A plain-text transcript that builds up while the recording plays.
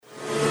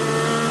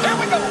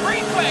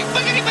swing.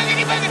 Boogity,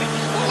 boogity, boogity.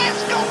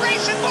 Let's go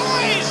racing,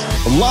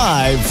 boys.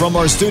 Live from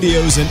our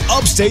studios in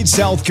upstate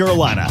South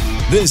Carolina,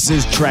 this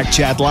is Track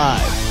Chat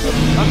Live.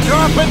 I'm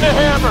dropping the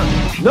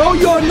hammer. No,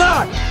 you're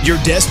not. Your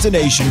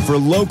destination for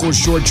local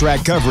short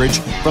track coverage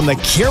from the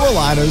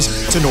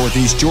Carolinas to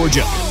Northeast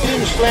Georgia. He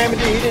didn't slam you,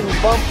 he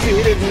didn't bump you,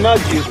 he didn't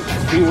nudge you.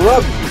 He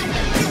rubbed you.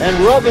 And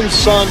rubbing's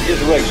son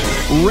is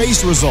racing.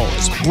 Race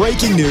results,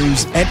 breaking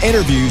news, and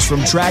interviews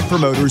from track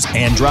promoters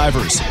and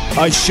drivers.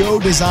 A show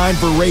designed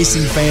for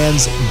racing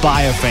fans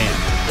by a fan.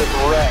 This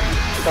wreck,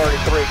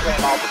 33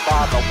 came off the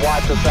bottom and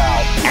wiped us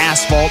out.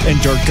 Asphalt and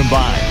dirt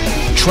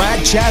combined.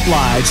 Track Chat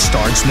Live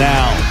starts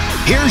now.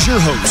 Here's your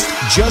host,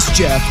 Just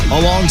Jeff,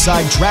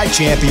 alongside track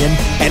champion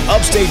and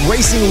upstate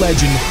racing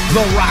legend,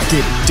 the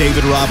Rocket,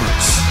 David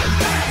Roberts.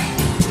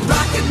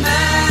 Rocket Man.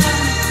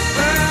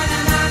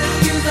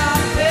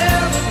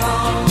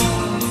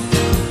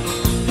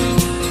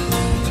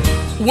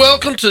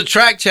 Welcome to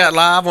Track Chat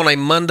Live on a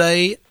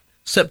Monday,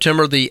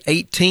 September the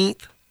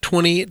 18th,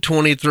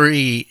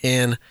 2023.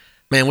 And,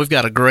 man, we've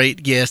got a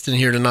great guest in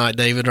here tonight,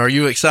 David. Are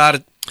you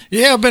excited?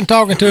 Yeah, I've been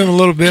talking to him a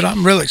little bit.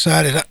 I'm really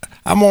excited.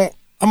 I'm going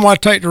to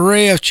take the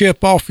rev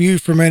chip off you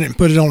for a minute and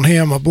put it on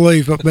him, I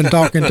believe. I've been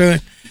talking to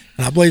him,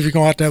 and I believe you're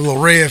going to have a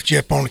little rev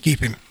chip on to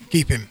keep him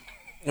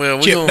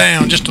chip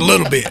down just a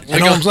little bit. You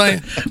know what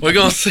I'm saying? We're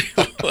going to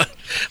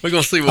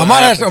see what I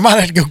might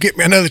have to go get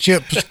me another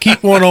chip.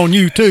 Keep one on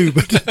you too,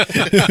 but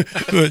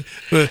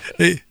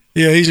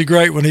yeah, he's a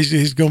great one.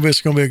 It's going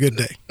to be a good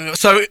day.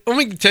 So let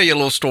me tell you a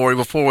little story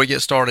before we get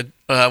started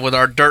with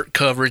our dirt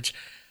coverage.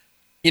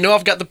 You know,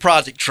 I've got the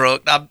project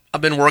truck.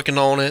 I've been working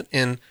on it,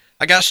 and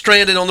I got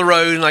stranded on the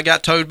road, and I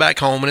got towed back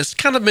home, and it's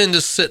kind of been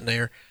just sitting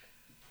there.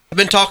 I've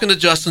been talking to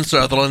Justin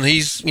Sutherland.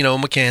 He's, a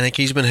mechanic.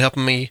 He's been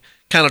helping me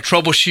kind of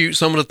troubleshoot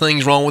some of the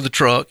things wrong with the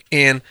truck,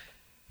 and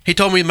he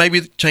told me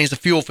maybe change the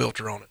fuel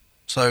filter on it.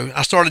 So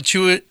I started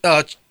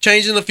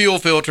changing the fuel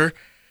filter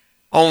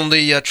on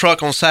the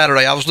truck on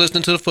Saturday. I was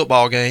listening to the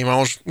football game. I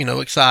was,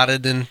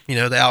 excited, and,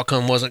 the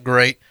outcome wasn't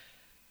great.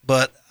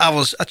 But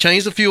I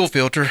changed the fuel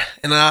filter,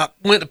 and I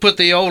went to put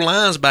the old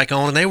lines back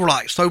on, and they were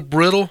like so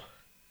brittle.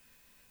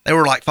 They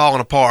were like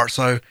falling apart.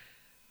 So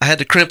I had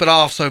to crimp it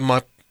off so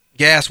my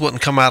gas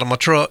wouldn't come out of my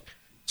truck.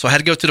 So I had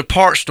to go to the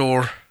parts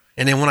store.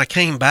 And then when I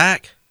came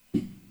back,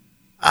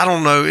 I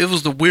don't know, it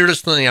was the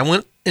weirdest thing. I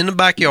went in the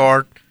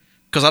backyard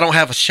because I don't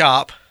have a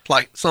shop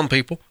like some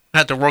people. I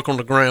had to work on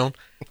the ground.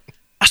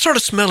 I started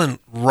smelling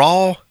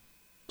raw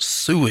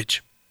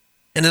sewage.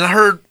 And then I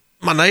heard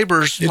my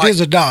neighbors. It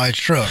is a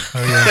Dodge truck.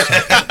 Oh,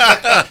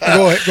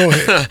 yeah. Go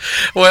ahead.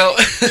 Well,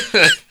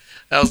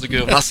 that was a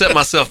good one. I set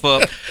myself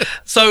up.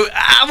 So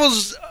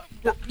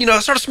I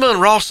started smelling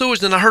raw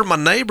sewage. And I heard my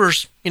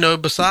neighbors,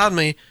 beside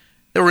me.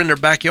 They were in their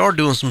backyard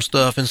doing some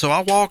stuff. And so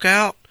I walk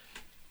out,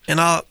 and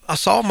I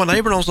saw my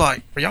neighbor, and I was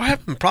like, are y'all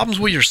having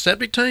problems with your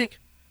septic tank?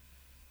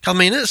 I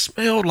mean, it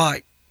smelled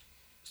like,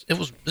 it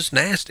was just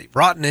nasty.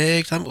 Rotten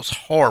eggs. It was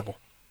horrible.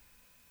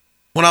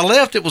 When I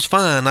left, it was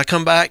fine. I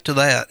come back to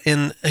that,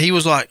 and he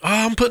was like, oh,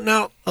 I'm putting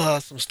out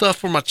some stuff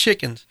for my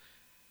chickens.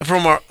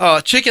 From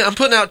our chicken, I'm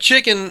putting out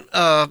chicken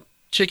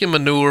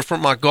manure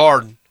from my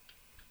garden.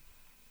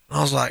 I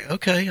was like,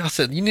 okay. I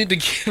said, you need to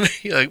give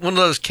me one of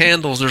those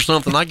candles or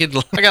something. I got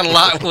to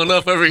light one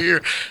up over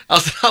here. I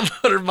said, I'm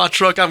under my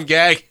truck. I'm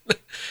gagging.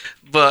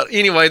 But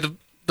anyway,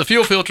 the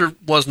fuel filter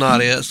was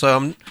not it. So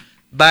I'm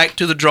back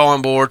to the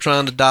drawing board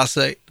trying to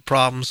dissect the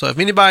problem. So if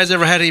anybody's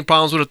ever had any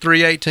problems with a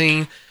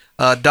 318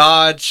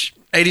 Dodge,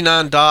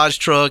 89 Dodge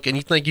truck, and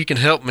you think you can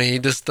help me,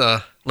 just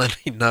let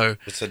me know.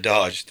 It's a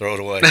Dodge. Throw it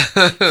away.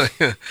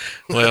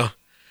 Well,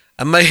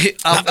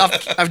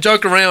 I've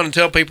joked around and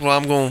tell people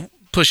I'm going to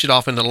push it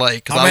off in the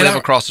lake because I live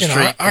across the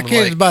street. I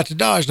can't about the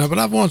Dodge now, but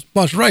I've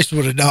once raced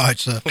with a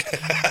Dodge. So,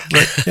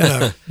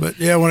 but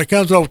yeah, when it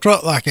comes to a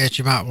truck like that,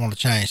 you might want to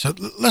change. So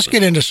let's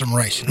get into some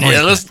racing.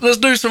 Yeah, let's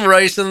do some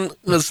racing.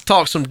 Let's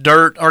talk some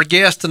dirt. Our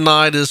guest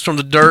tonight is from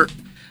the dirt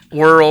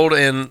world,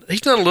 and he's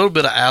done a little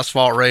bit of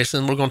asphalt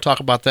racing. We're going to talk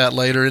about that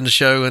later in the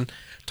show and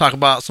talk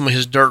about some of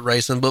his dirt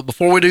racing. But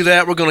before we do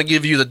that, we're going to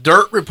give you the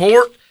dirt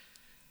report,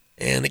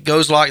 and it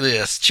goes like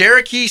this.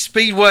 Cherokee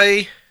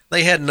Speedway,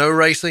 they had no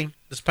racing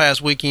this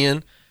past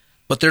weekend,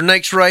 but their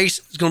next race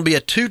is going to be a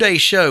 2-day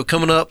show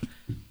coming up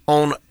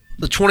on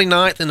the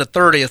 29th and the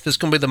 30th. It's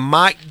going to be the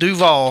Mike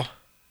Duval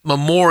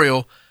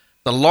Memorial,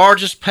 the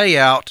largest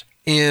payout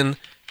in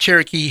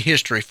Cherokee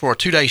history for a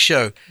 2-day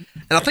show.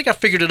 And I think I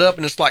figured it up,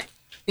 and it's like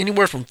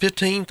anywhere from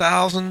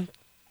 $15,000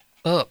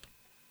 up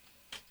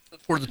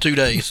for the 2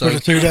 days. So. For the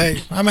 2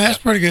 days. I mean, that's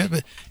pretty good.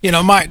 But,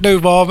 Mike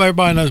Duval,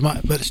 everybody knows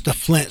Mike, but it's the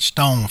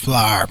Flintstone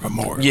Flyer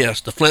Memorial.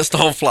 Yes, the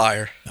Flintstone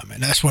Flyer. I mean,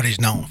 that's what he's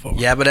known for.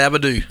 Yabba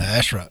dabba doo.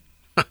 That's right.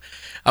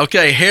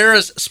 Okay,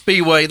 Harris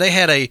Speedway, they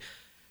had a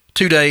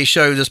 2-day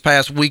show this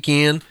past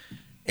weekend,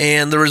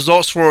 and the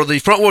results for the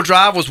front-wheel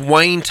drive was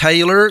Wayne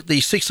Taylor.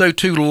 The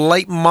 602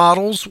 late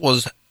models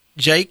was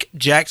Jake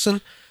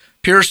Jackson.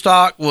 Pure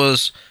stock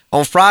was,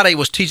 on Friday,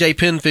 was TJ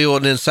Penfield,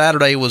 and then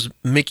Saturday was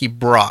Mickey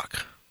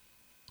Brock.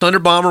 Thunder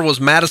Bomber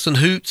was Madison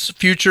Hoots,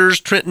 Futures,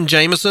 Trenton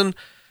Jameson.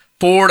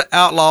 Ford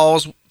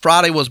Outlaws,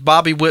 Friday was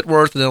Bobby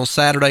Whitworth, and then on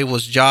Saturday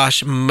was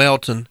Josh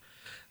Melton.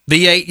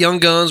 V8 Young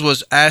Guns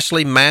was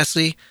Ashley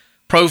Massey.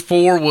 Pro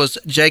 4 was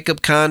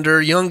Jacob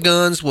Conder. Young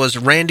Guns was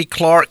Randy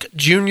Clark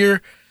Jr.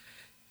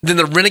 Then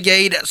the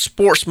Renegade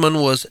Sportsman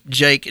was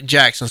Jake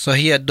Jackson. So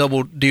he had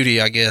double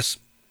duty, I guess,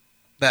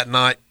 that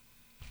night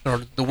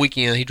or the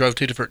weekend. He drove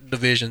 2 different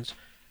divisions.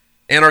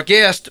 And our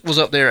guest was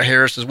up there at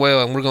Harris as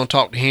well, and we're going to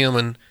talk to him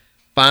and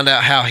find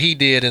out how he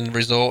did in the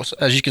results.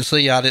 As you can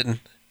see, I didn't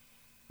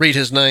read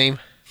his name,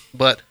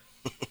 but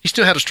he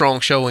still had a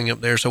strong showing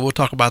up there, so we'll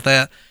talk about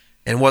that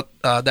and what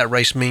that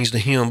race means to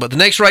him. But the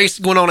next race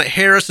going on at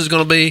Harris is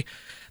going to be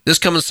this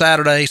coming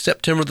Saturday,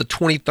 September the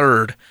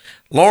 23rd.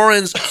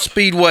 Lawrence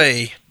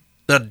Speedway,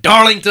 the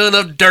Darlington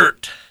of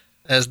Dirt,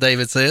 as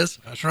David says.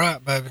 That's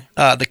right, baby.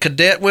 The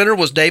cadet winner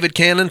was David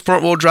Cannon,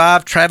 front-wheel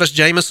drive. Travis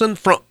Jamison,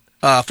 front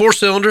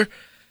 4-cylinder.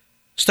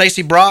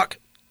 Stacy Brock.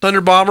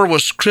 Thunder Bomber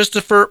was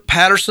Christopher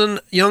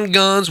Patterson. Young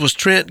Guns was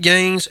Trent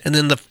Gaines. And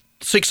then the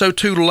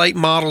 602 late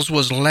models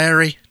was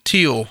Larry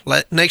Teal.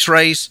 Next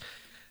race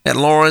at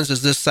Lawrence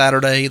is this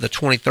Saturday, the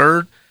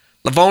 23rd.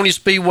 Livonia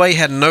Speedway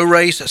had no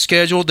race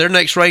scheduled. Their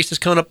next race is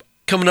coming up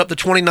the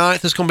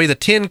 29th. It's going to be the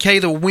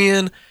 10K The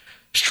Win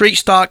Street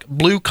Stock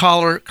Blue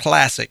Collar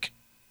Classic.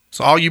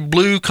 So all you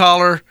blue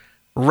collar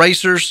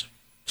racers,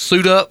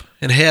 suit up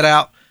and head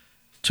out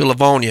to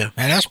Livonia.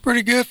 And that's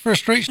pretty good for a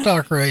street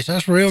stock race.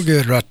 That's real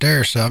good right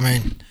there. So I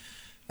mean,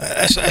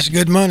 that's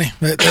good money.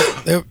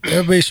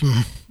 There'll be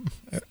some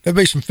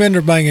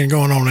fender banging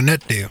going on in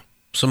that deal.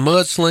 Some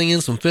mud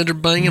slinging, some fender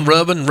banging,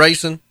 rubbing,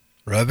 racing.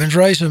 Rubbing's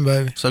racing,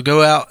 baby. So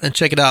go out and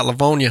check it out,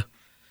 Livonia,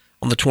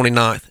 on the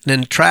 29th. And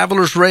then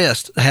Travelers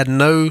Rest had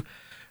no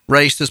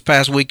race this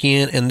past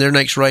weekend, and their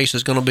next race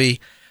is going to be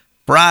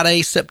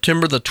Friday,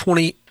 September the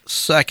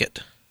 22nd.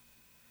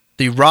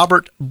 The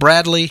Robert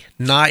Bradley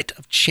Night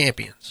of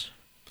Champions.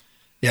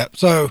 Yep.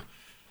 So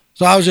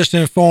I was just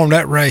informed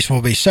that race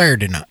will be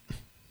Saturday night.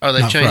 Oh,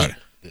 they changed Friday.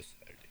 it?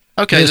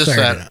 Okay, this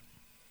Saturday.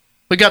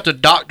 We got the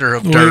doctor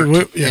of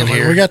dirt in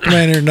here. We got the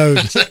man who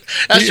knows.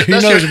 he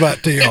knows about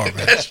TR,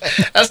 man.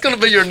 That's going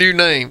to be your new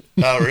name.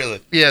 Oh, really?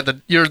 Yeah,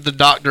 you're the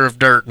doctor of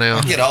dirt now.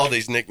 I get all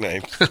these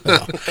nicknames.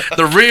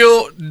 The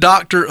real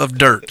doctor of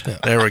dirt. Yeah.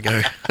 There we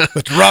go.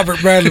 But the Robert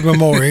Bradley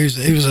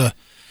Memorial,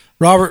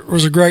 Robert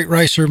was a great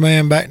racer,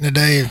 man, back in the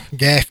day,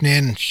 Gaffney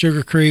and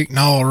Sugar Creek and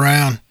all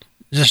around.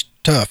 Just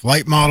tough.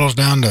 Late models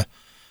down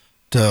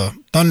to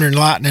Thunder and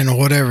Lightning or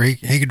whatever.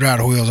 He could ride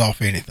the wheels off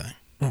anything.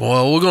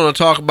 Well, we're going to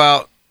talk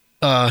about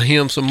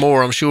him some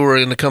more, I'm sure,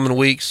 in the coming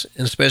weeks,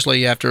 and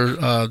especially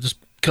after this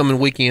coming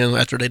weekend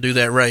after they do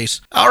that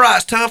race. All right,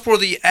 it's time for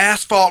the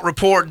asphalt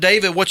report.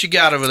 David, what you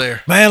got over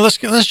there? Man, let's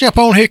jump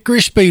on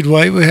Hickory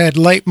Speedway. We had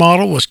late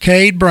model was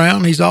Cade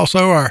Brown. He's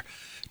also our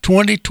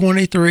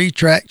 2023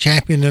 track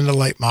champion in the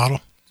late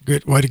model.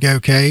 Good way to go,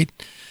 Cade.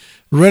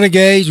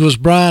 Renegades was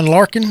Brian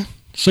Larkin.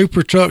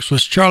 Super Trucks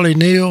was Charlie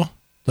Neal.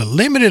 The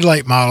limited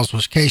late models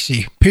was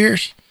Casey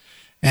Pierce.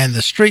 And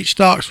the street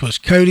stocks was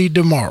Cody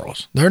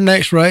DeMarles. Their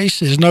next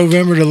race is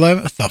November the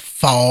 11th, the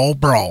Fall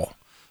Brawl.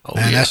 Oh,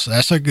 and yeah.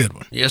 That's a good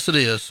one. Yes, it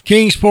is.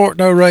 Kingsport,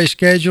 no race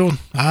scheduled.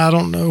 I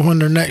don't know when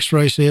their next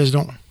race is.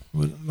 Don't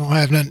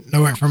have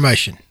no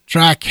information.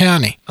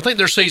 Tri-County. I think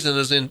their season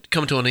is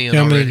come to an end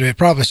already.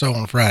 Probably so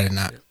on Friday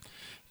night.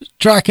 Yeah.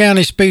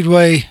 Tri-County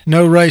Speedway,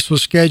 no race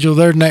was scheduled.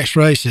 Their next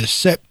race is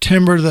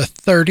September the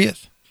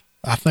 30th.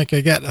 I think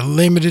they got the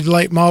limited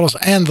late models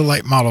and the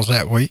late models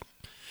that week.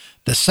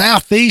 The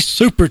Southeast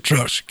Super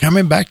Trucks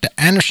coming back to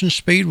Anderson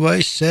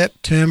Speedway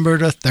September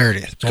the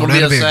 30th. It's going to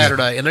be a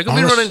Saturday. And they're going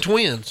to be running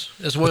twins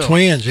as well. The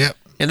twins, yep.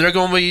 And they're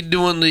going to be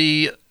doing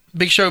the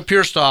Big Show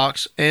Pure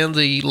Stocks and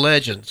the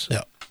Legends,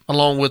 yep,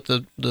 along with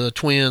the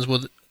twins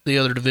with the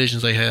other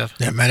divisions they have.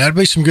 Yeah, man, that'd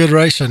be some good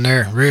racing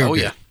there. Real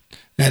good. Yeah.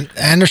 And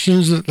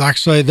Anderson's, like I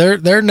say,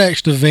 their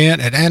next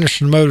event at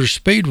Anderson Motor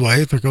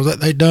Speedway, because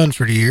they done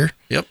for the year.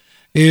 Yep.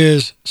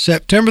 Is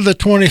September the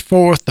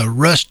 24th, the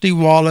Rusty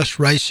Wallace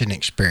Racing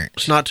Experience.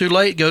 It's not too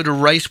late. Go to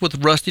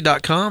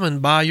racewithrusty.com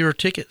and buy your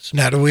tickets.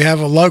 Now, do we have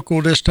a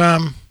local this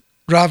time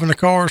driving the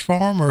cars for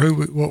them, or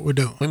what we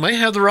doing? We may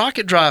have the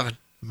Rocket driving.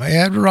 May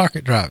have the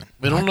Rocket driving.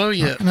 We don't know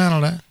yet. I can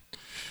handle that.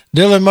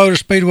 Dillon Motor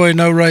Speedway,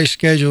 no race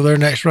scheduled. Their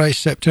next race,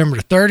 September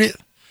the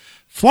 30th.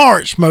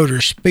 Florence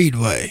Motor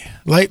Speedway,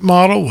 late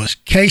model was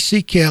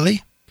Casey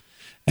Kelly,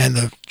 and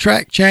the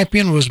track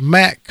champion was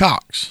Matt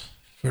Cox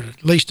for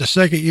at least the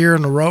second year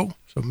in a row,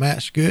 so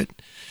Matt's good.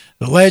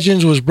 The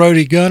Legends was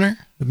Brody Gunner.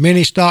 The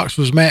Mini Stocks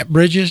was Matt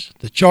Bridges.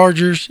 The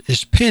Chargers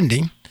is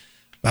pending.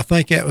 I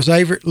think that was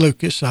Averitt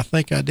Lucas. I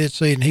think I did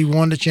see, and he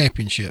won the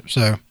championship.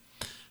 So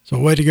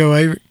way to go,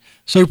 Averitt.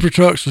 Super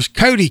Trucks was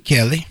Cody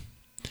Kelly.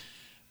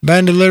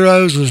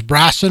 Bandoleros was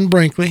Bryson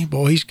Brinkley.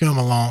 Boy, he's come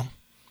along.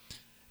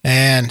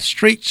 And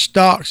Street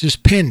Stocks is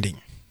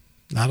pending.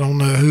 I don't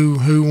know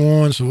who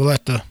won, so we'll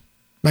have to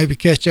maybe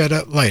catch that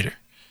up later.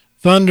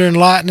 Thunder and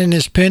Lightning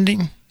is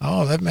pending.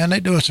 Oh, they're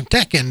doing some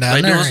teching down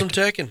there. They're doing some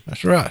teching.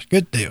 That's right.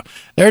 Good deal.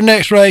 Their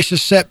next race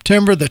is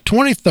September the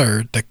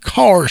 23rd, the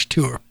Cars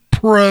Tour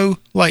pro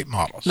late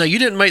models. No, you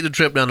didn't make the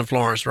trip down to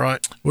Florence,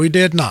 right? We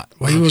did not.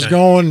 We was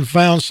going and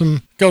found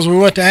some, because we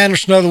went to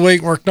Anderson the other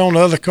week and worked on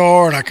the other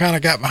car, and I kind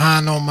of got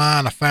behind on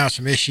mine. I found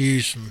some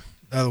issues from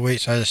the other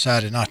week, so I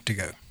decided not to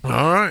go.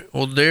 All right.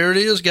 Well, there it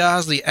is,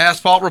 guys, the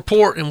Asphalt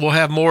Report, and we'll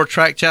have more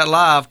Track Chat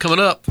Live coming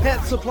up.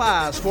 Pet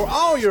supplies for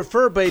all your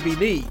fur baby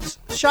needs.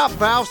 Shop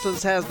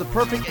Valston's has the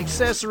perfect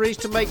accessories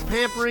to make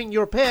pampering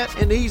your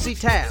pet an easy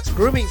task.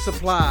 Grooming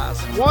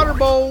supplies, water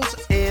bowls,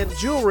 and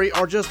jewelry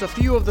are just a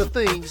few of the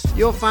things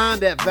you'll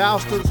find at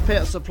Valston's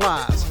Pet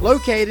Supplies.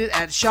 Located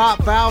at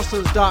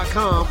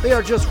shopvalstons.com, they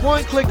are just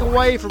one click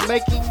away from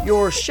making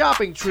your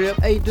shopping trip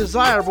a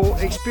desirable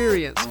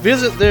experience.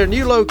 Visit their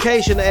new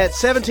location at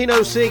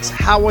 1706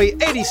 Highway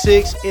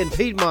 86 in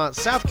Piedmont,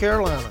 South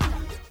Carolina.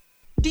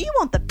 Do you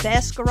want the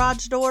best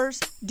garage doors?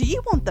 Do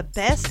you want the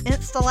best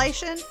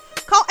installation?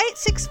 Call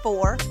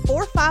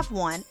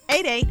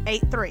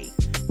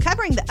 864-451-8883.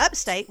 Covering the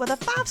upstate with a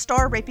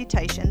 5-star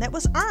reputation that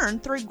was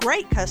earned through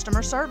great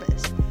customer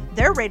service.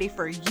 They're ready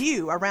for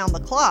you around the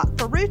clock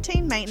for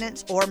routine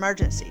maintenance or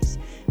emergencies.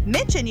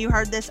 Mention you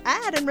heard this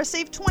ad and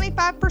receive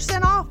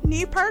 25% off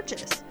new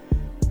purchase.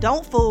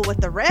 Don't fool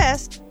with the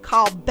rest.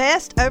 Call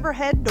Best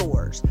Overhead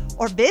Doors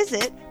or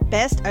visit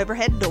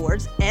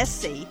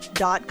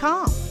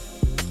bestoverheaddoorsSC.com.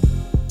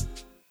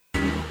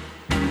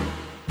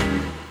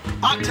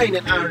 Octane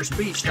and Iron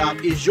Speed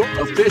Shop is your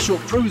official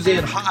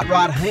cruise-in hot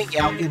rod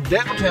hangout in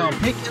downtown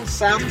Pickens,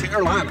 South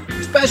Carolina.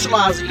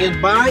 Specializing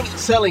in buying and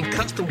selling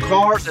custom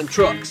cars and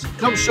trucks.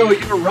 Come show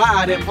your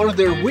ride at one of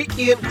their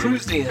weekend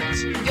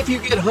cruise-ins. If you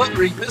get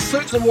hungry, Miss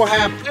Susan will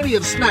have plenty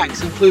of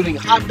snacks, including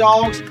hot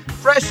dogs,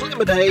 fresh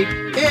lemonade,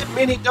 and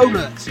mini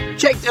donuts.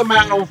 Check them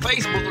out on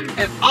Facebook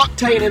at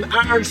Octane and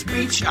Iron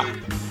Speed Shop.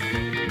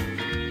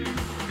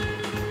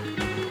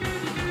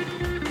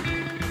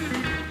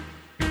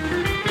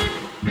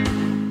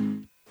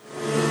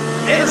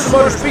 Anderson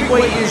Motor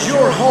Speedway is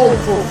your home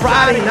for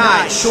Friday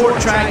night short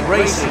track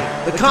racing.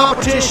 The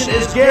competition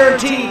is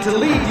guaranteed to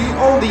leave you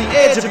on the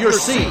edge of your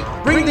seat.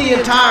 Bring the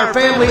entire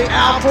family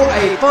out for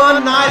a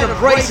fun night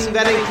of racing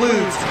that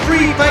includes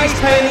free face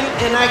painting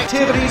and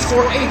activities for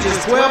ages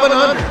 12 and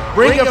under.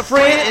 Bring a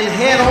friend and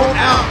head on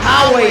out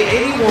Highway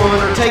 81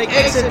 or take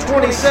exit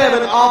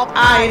 27 off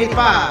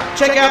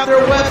I-85. Check out their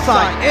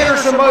website,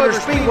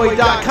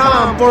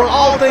 AndersonMotorspeedway.com, for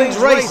all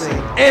things racing.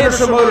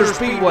 Anderson Motor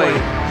Speedway,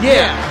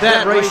 yeah,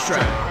 that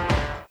racetrack.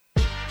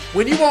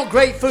 When you want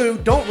great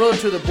food, don't run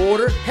to the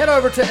border. Head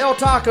over to El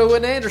Taco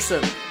in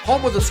Anderson,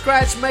 home of the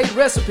scratch-made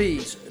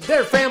recipes.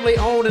 They're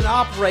family-owned and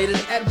operated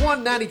at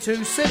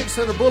 192 Civic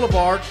Center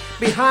Boulevard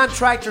behind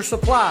Tractor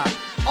Supply.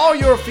 All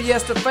your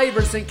Fiesta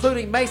favorites,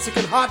 including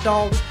Mexican hot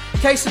dogs,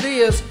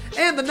 quesadillas,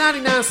 and the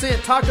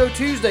 99-cent Taco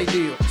Tuesday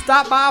deal.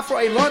 Stop by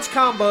for a lunch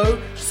combo,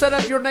 set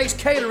up your next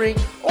catering,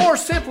 or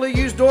simply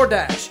use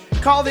DoorDash.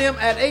 Call them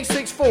at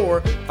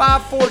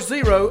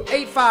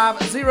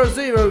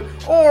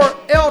 864-540-8500 or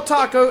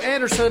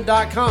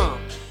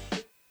eltacoanderson.com.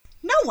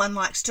 No one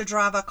likes to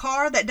drive a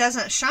car that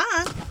doesn't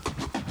shine.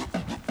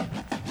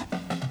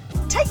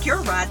 Take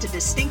your ride to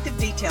Distinctive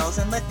Details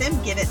and let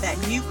them give it that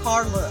new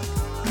car look.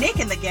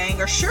 Nick and the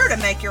gang are sure to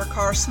make your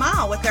car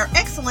smile with their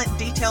excellent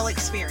detail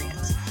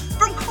experience.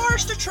 From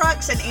cars to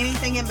trucks and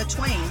anything in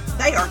between,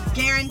 they are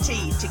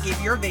guaranteed to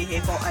give your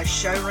vehicle a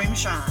showroom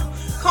shine.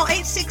 Call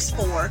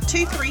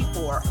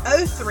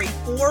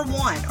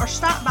 864-234-0341 or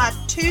stop by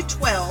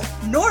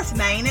 212 North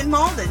Main in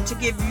Malden to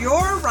give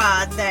your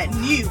ride that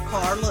new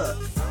car look.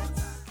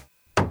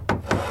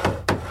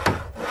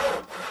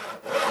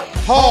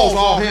 Hall's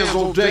All Hands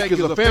on Deck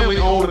is a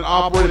family-owned and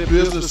operated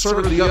business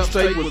serving the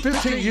upstate with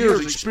 15 years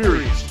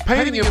experience.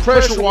 Painting and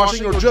pressure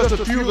washing are just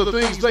a few of the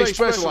things they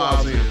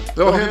specialize in.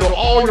 They'll handle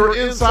all your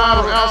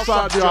inside or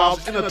outside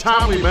jobs in a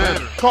timely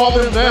manner. Call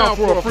them now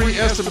for a free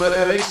estimate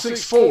at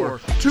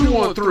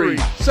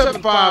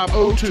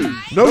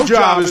 864-213-7502. No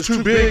job is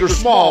too big or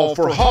small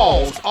for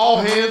Hall's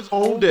All Hands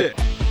on Deck.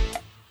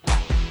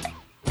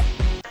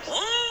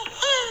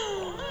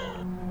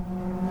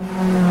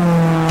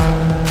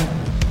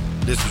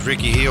 This is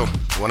Ricky Hill.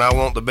 When I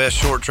want the best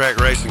short track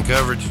racing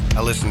coverage,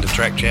 I listen to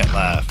Track Chat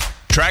Live.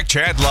 Track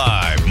Chat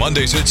Live,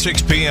 Mondays at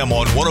 6 p.m.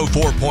 on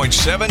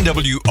 104.7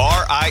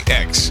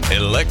 WRIX,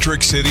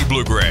 Electric City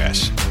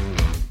Bluegrass.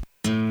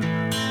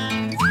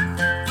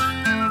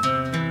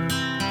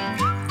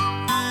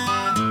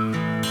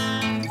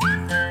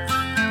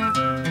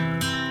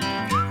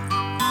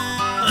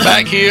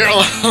 Back here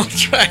on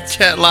Track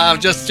Chat Live,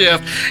 Just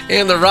Jeff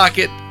and the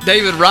Rocket.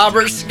 David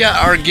Roberts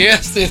got our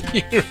guest in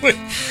here.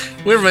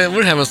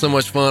 We're having so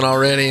much fun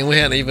already, and we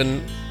hadn't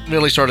even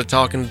really started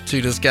talking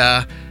to this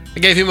guy. I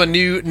gave him a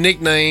new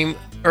nickname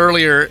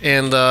earlier,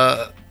 and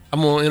I'm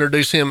going to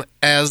introduce him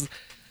as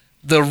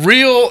the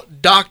real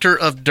Doctor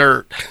of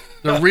Dirt.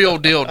 The real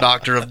deal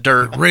Doctor of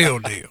Dirt. Real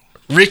deal.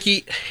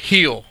 Ricky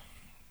Hill.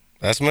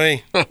 That's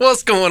me.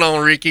 What's going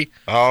on, Ricky?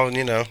 Oh,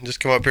 just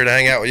come up here to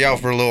hang out with y'all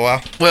for a little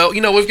while. Well,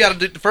 we've got to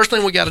do, the first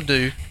thing we got to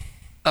do,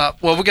 I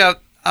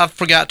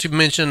forgot to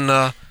mention,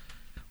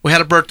 we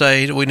had a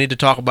birthday that we need to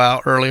talk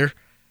about earlier.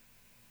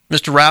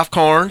 Mr. Ralph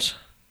Carnes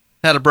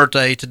had a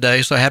birthday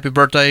today, so happy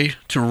birthday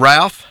to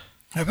Ralph.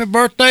 Happy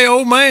birthday,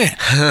 old man.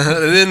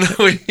 And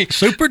then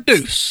Super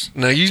Deuce.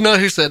 No, you know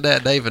who said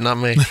that, David, not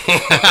me.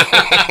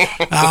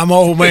 I'm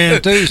old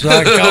man too, so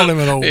I can call him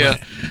an old man.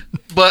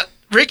 But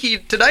Ricky,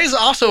 today's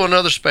also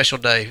another special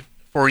day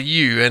for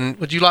you, and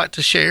would you like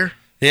to share?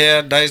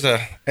 Yeah, today's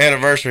a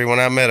anniversary when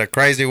I met a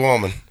crazy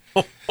woman.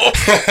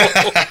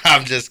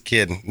 I'm just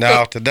kidding.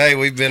 No, today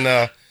we've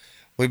been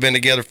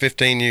together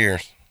 15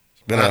 years.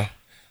 It's been a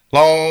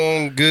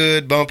long,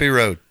 good, bumpy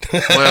road.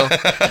 Well,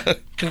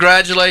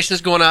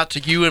 congratulations going out to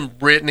you and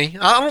Brittany.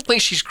 I don't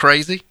think she's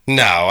crazy.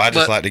 No, I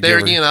just like to give her.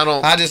 Again,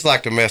 I just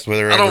like to mess with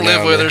her. I don't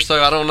live with her,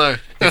 so I don't know.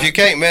 If you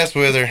can't mess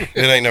with her,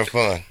 it ain't no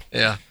fun.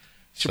 Yeah.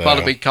 She'll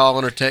probably be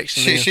calling or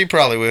texting. She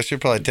probably will. She'll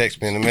probably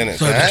text me in a minute.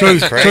 So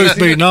the truth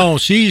be known,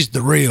 she's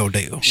the real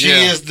deal. She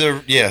is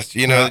yes.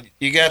 You know,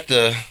 you got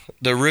the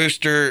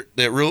rooster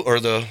that rule,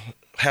 or the,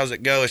 how's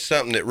it go? It's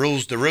something that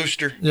rules the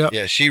rooster. Yep.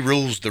 Yeah, she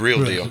rules the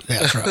real deal.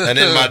 That's right. And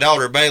then my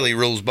daughter Bailey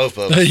rules both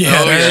of us.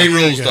 She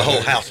rules the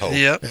whole household.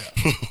 Yep.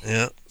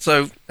 Yeah.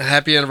 So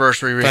happy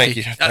anniversary, Ricky. Thank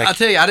you. I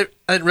tell you, I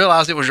didn't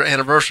realize it was your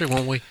anniversary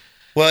when we.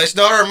 Well, it's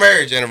not our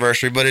marriage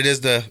anniversary, but it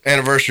is the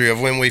anniversary of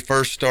when we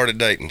first started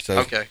dating.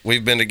 So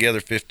we've been together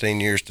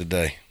 15 years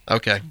today.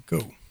 Okay.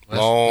 Cool.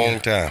 Long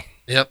time.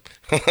 Yep.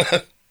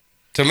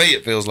 To me,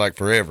 it feels like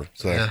forever.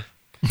 So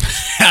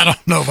I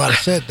don't know if I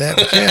said that,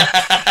 but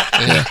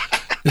yeah.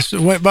 This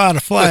went by in a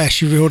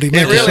flash. You really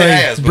meant It really to say.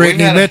 has, but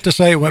Brittany we've had meant to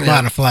say it went by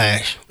in a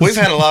flash. We've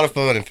had a lot of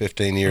fun in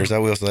 15 years. I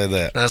will say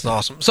that. That's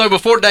awesome. So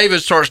before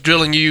David starts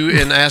drilling you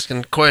and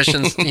asking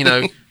questions, he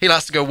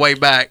likes to go way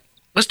back.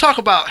 Let's talk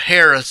about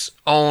Harris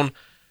on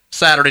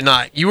Saturday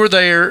night. You were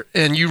there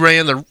and you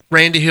ran the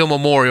Randy Hill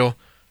Memorial.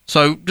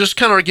 So just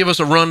kind of give us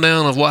a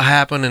rundown of what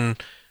happened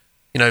and,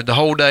 the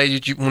whole day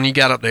when you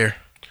got up there.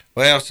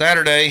 Well,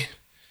 Saturday,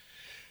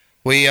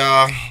 we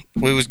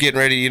was getting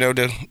ready,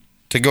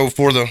 to go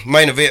for the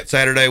main event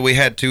Saturday. We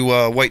had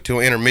to wait till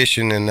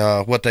intermission,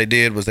 and what they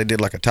did was they did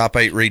like a top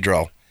 8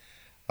 redraw.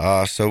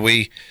 So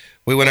we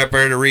went up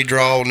there to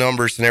redraw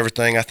numbers and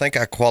everything. I think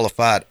I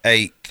qualified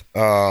 8th,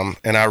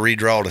 and I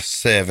redrawed a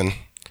 7,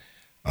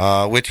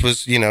 which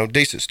was,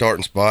 decent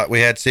starting spot.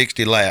 We had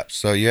 60 laps,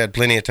 so you had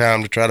plenty of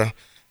time to try to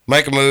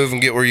make a move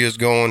and get where you was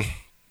going.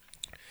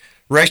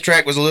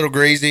 Racetrack was a little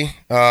greasy.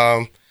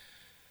 Wasn't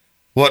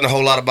a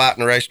whole lot of bite in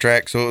the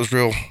racetrack, so it was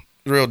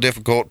real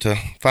difficult to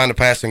find a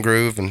passing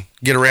groove and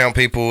get around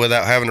people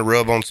without having to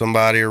rub on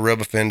somebody or rub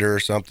a fender or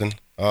something.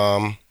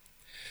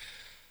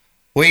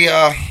 We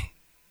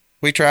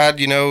tried,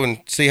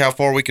 and see how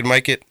far we could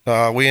make it.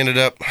 We ended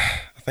up,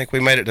 I think we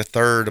made it to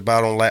 3rd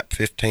about on lap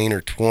 15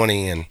 or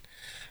 20, and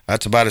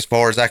that's about as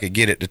far as I could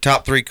get it. The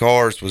top 3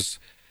 cars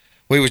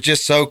we was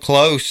just so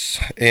close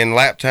in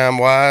lap time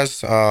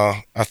wise.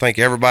 I think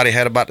everybody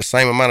had about the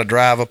same amount of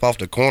drive up off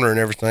the corner and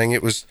everything.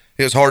 It was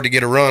hard to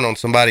get a run on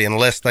somebody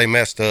unless they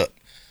messed up.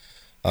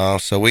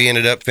 So we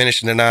ended up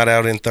finishing the night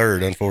out in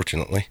 3rd,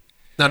 unfortunately.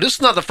 Now, this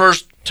is not the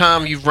first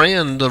time you've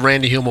ran the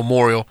Randy Hill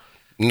Memorial.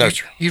 No,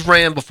 sir. You've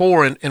ran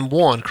before and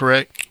won,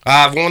 correct?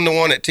 I've won the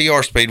one at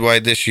TR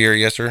Speedway this year,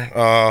 yes,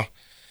 sir.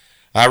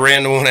 I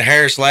ran the one at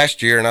Harris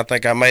last year, and I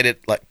think I made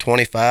it like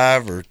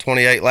 25 or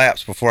 28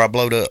 laps before I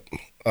blowed up.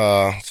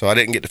 So I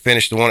didn't get to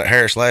finish the one at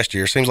Harris last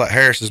year. Seems like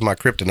Harris is my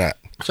kryptonite.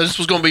 So this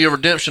was going to be your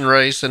redemption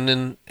race, and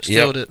then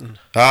still didn't.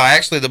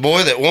 Actually, the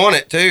boy that won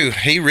it, too,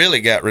 he really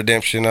got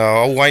redemption.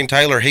 Old Wayne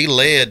Taylor, he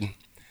led,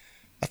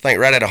 I think,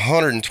 right at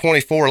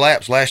 124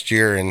 laps last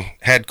year and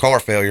had car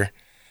failure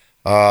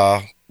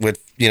with,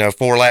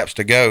 4 laps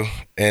to go.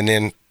 And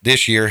then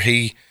this year,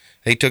 he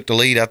took the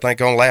lead, I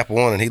think, on lap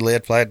 1, and he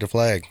led flag to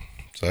flag.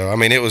 So, I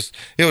mean, it was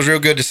real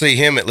good to see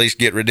him at least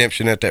get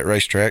redemption at that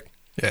racetrack.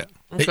 Yeah.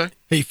 Okay.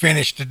 He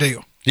finished the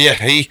deal. Yeah,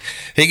 he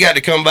got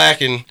to come back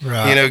and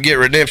get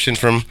redemption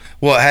from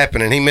what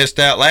happened, and he missed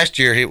out last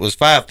year. It was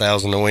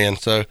 $5,000 to win,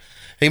 so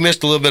he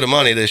missed a little bit of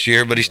money this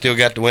year, but he still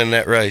got to win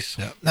that race.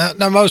 Yeah.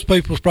 Now most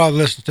people probably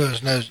listen to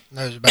us knows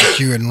about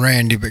you and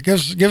Randy, but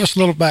give us a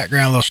little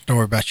background, a little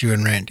story about you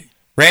and Randy.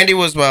 Randy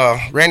was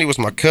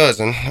my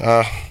cousin,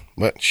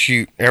 but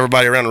shoot,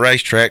 everybody around the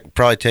racetrack would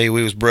probably tell you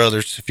we was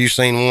brothers. If you've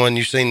seen one,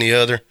 you've seen the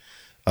other.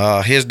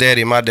 His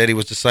daddy and my daddy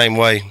was the same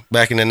way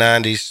back in the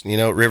 90s.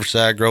 At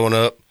Riverside growing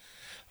up.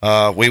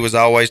 We was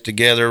always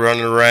together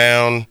running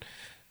around,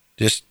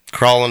 just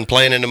crawling,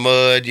 playing in the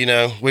mud.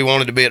 We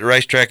wanted to be at the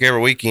racetrack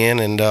every weekend.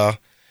 And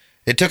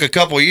it took a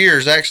couple of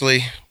years,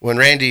 actually,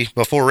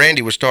 before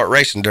Randy would start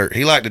racing dirt.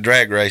 He liked to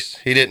drag race.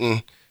 He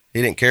didn't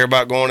care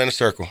about going in a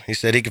circle. He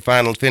said he could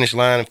find the finish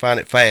line and find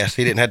it fast.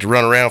 He didn't have to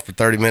run around for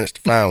 30 minutes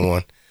to find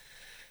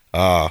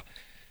one.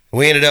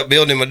 We ended up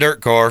building him a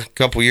dirt car a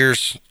couple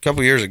years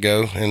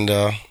ago.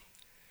 And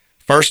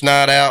first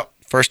night out,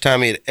 first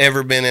time he had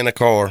ever been in a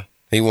car,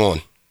 he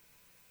won.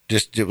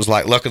 It was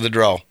like luck of the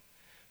draw.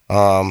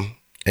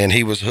 And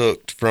he was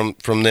hooked from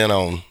then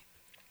on.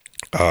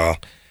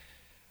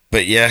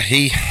 But yeah,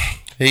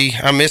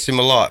 I miss him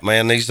a lot,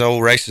 man. These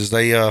old races,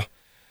 they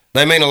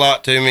mean a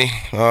lot to me.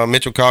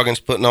 Mitchell Coggins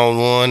putting on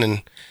one,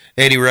 and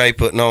Eddie Ray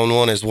putting on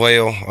one as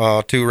well.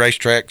 2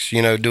 racetracks,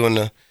 you know, doing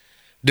a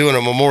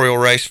memorial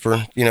race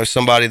for, you know,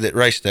 somebody that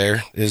raced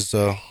there is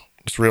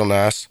it's real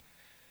nice.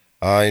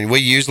 And we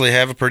usually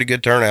have a pretty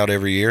good turnout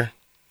every year.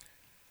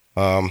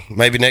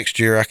 Maybe next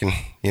year I can,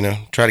 you know,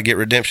 try to get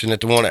redemption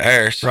at the one at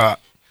Harris. Right.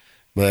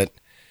 But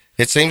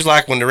it seems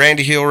like when the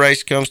Randy Hill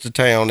race comes to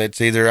town,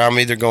 I'm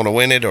either going to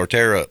win it or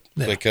tear up.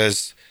 Yeah.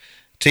 Because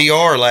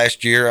TR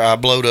last year I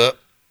blowed up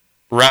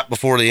right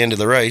before the end of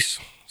the race.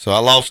 So I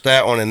lost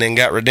that one and then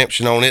got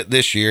redemption on it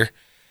this year.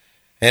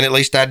 And at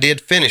least I did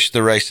finish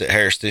the race at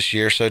Harris this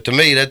year. So to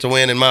me, that's a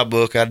win in my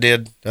book. I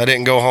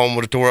didn't go home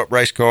with a tore up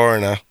race car,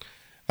 and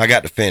I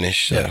got to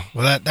finish. So. Yeah.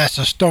 Well, that's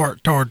a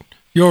start toward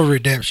your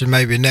redemption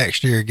maybe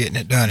next year, getting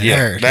it done at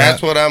Harris.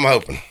 That's what I'm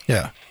hoping.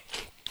 Yeah.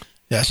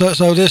 Yeah.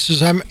 So this is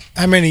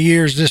how many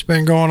years this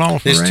been going on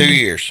for This Randy? 2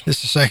 years. This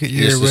is the second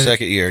year. This is the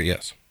second year,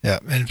 yes. Yeah,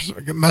 and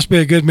it must be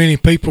a good many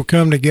people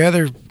come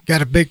together.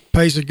 Got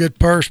pays a good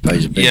purse,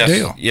 pays a big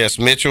deal. Yes,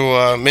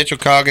 Mitchell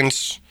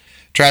Coggins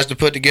tries to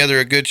put together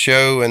a good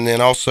show, and then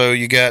also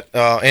you got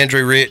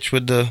Andrew Rich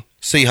with the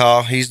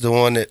CHA. He's the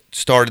one that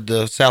started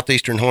the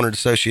Southeastern Hornet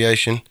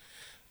Association,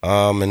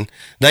 and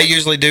they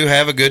usually do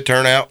have a good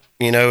turnout.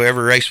 You know,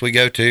 every race we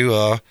go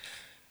to.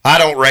 I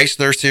don't race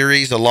their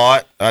series a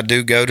lot. I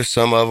do go to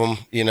some of them,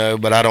 you know,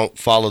 but I don't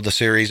follow the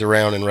series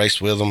around and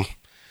race with them.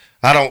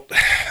 I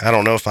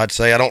don't know if I'd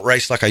say I don't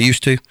race like I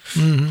used to.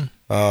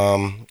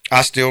 Mm-hmm.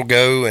 I still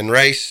go and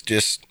race,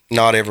 just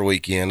not every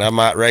weekend. I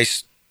might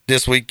race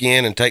this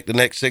weekend and take the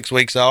next 6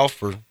 weeks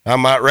off, or I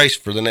might race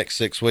for the next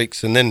 6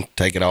 weeks and then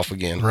take it off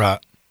again. Right.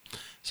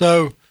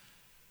 So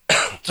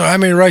how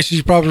many races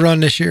you probably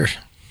run this year?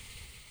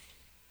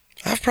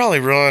 I've probably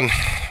run,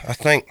 I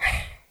think,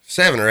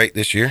 7 or 8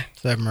 this year.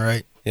 7 or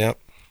 8. Yep.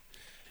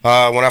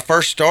 When I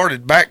first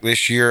started back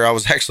this year, I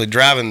was actually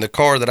driving the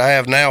car that I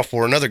have now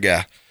for another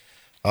guy.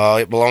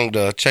 It belonged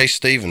to Chase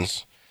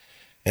Stevens.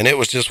 And it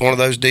was just one of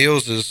those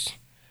deals is,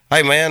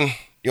 hey, man,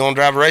 you want to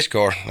drive a race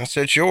car? I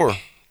said, sure.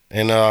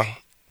 And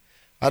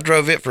I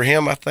drove it for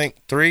him, I think,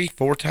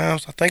 3-4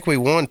 times. I think we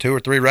won 2 or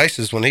 3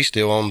 races when he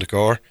still owned the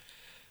car.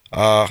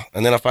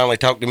 And then I finally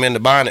talked him into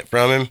buying it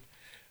from him.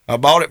 I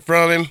bought it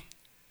from him,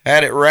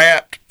 had it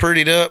wrapped,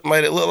 prettied up,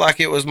 made it look like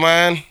it was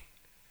mine.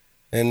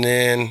 And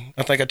then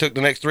I think I took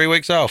the next 3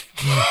 weeks off.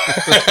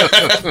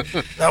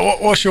 Now,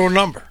 what's your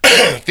number?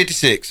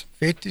 56.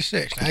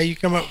 56. How you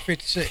come up with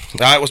 56?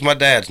 It was my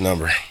dad's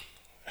number.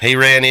 He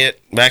ran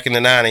it back in the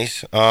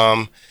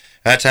 90s.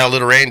 That's how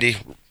little Randy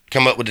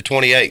come up with the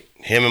 28.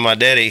 Him and my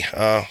daddy,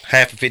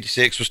 half of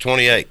 56 was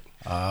 28.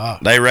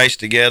 They raced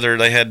together.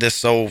 They had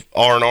this old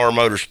R&R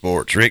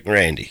Motorsports, Rick and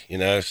Randy, you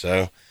know.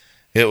 So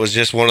it was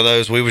just one of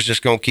those. We was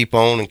just going to keep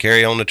on and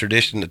carry on the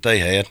tradition that they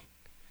had.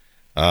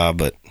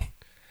 But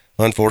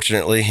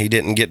unfortunately, he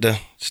didn't get to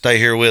stay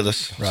here with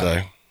us. Right.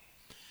 So.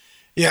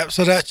 Yeah,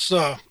 so that's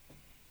so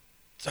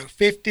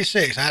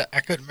 56. I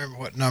couldn't remember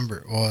what number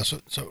it was.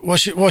 So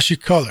what's your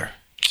color?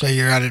 Say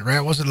you're out at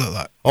red. What's it look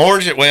like?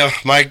 Orange. Well,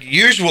 my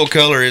usual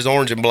color is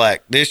orange and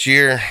black. This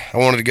year, I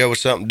wanted to go with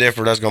something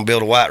different. I was going to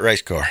build a white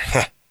race car.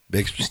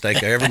 Biggest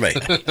mistake I ever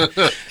made.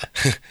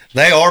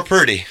 They are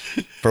pretty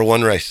for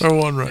one race. For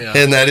one race. Yeah.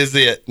 And that is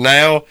it.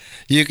 Now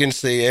you can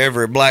see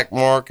every black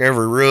mark,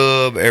 every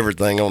rub,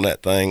 everything on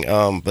that thing.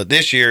 But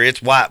this year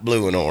it's white,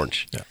 blue, and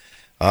orange.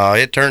 Yeah.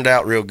 It turned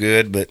out real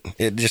good, but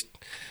it just,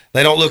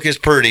 they don't look as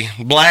pretty.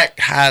 Black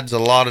hides a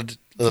lot of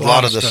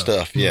the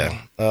stuff.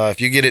 Yeah. If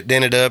you get it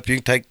dented up, you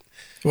can take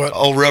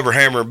old rubber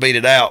hammer and beat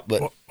it out.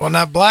 But well,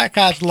 now black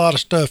hides a lot of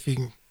stuff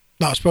you're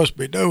not supposed to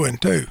be doing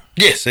too.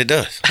 Yes, it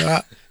does.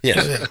 Right.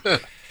 Yes. Yeah.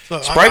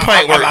 So spray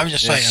paint works. I'm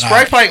just saying.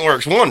 Spray paint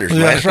works wonders, man.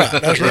 That's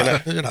right. That's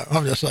right. You know,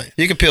 I'm just saying.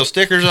 You can peel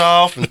stickers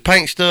off and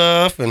paint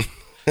stuff, and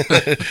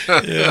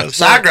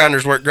side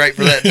grinders work great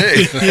for that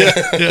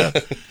too.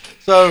 Yeah.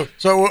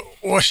 So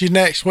what's your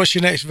next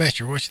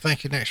venture? What you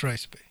think your next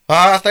race will be?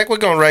 I think we're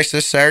going to race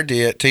this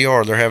Saturday at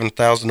TR. They're having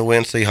 1,000 to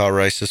win CHA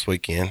race this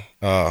weekend.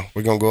 We're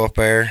going to go up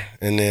there,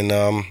 and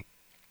then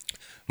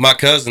my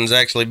cousin's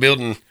actually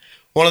building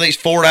one of these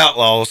Ford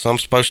Outlaws, so I'm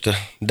supposed to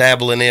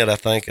dabble in it, I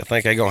think. I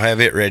think they're going to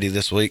have it ready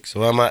this week,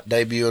 so I might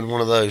debut in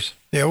one of those.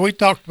 Yeah, we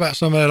talked about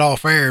some of that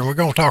off air, and we're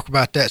going to talk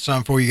about that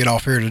some before you get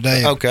off here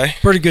today. Okay.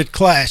 Pretty good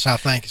class, I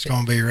think it's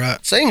going to be,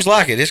 right? Seems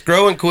like it. It's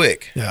growing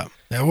quick. Yeah.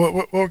 Yeah,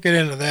 we'll get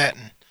into that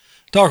and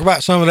talk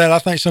about some of that. I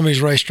think some of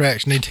these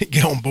racetracks need to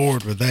get on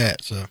board with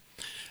that.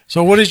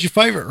 So what is your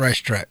favorite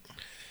racetrack?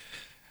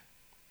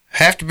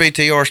 Have to be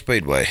TR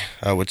Speedway,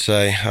 I would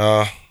say.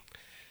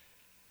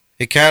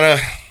 It kind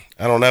of,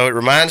 I don't know, it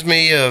reminds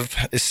me of,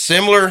 it's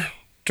similar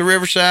to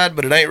Riverside,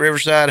 but it ain't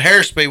Riverside.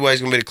 Harris Speedway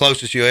is going to be the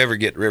closest you'll ever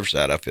get to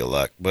Riverside, I feel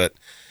like. But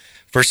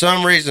for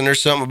some reason,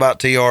 there's something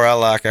about TR I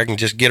like. I can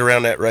just get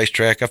around that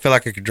racetrack. I feel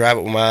like I could drive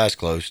it with my eyes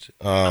closed.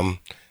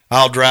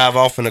 I'll drive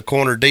off in a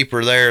corner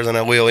deeper there than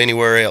I will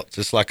anywhere else.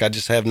 It's like I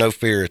just have no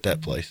fear at that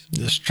place.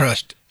 Just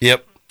trust it.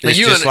 Yep. It's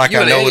you just and, like you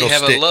I and know Eddie it'll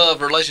have stick. a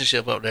love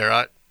relationship up there,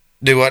 right?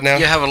 Do what now?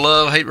 You have a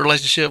love-hate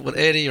relationship with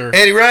Eddie? Or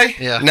Eddie Ray?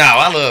 Yeah. No,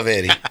 I love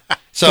Eddie.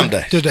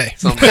 Someday. Today.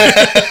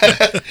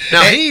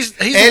 Now he's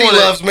and the he one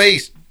loves me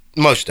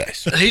most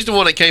days. He's the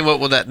one that came up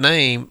with that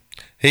name.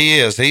 He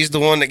is. He's the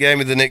one that gave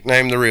me the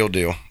nickname The Real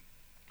Deal.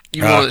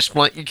 You want to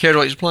explain? You care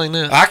to explain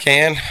that? I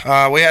can.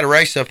 We had a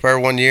race up there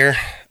one year.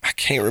 I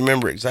can't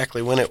remember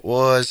exactly when it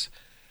was,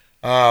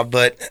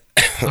 but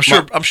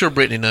I'm sure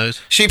Brittany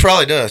knows. She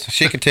probably does.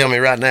 She can tell me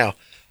right now.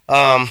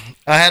 I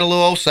had a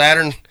little old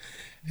Saturn,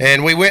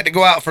 and we went to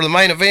go out for the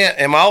main event,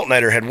 and my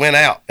alternator had went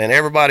out, and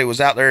everybody was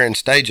out there in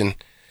staging.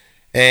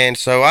 And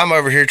so I'm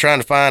over here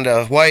trying to find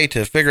a way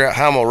to figure out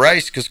how I'm going to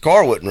race because the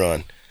car wouldn't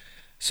run.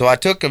 So I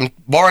took and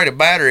borrowed a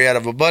battery out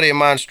of a buddy of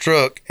mine's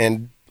truck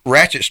and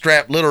ratchet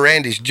strapped little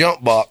Randy's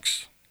jump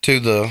box to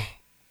the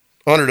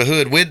under the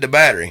hood with the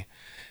battery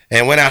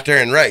and went out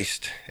there and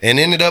raced and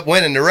ended up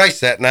winning the race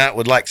that night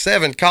with like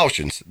 7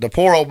 cautions. The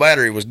poor old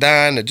battery was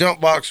dying. The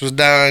jump box was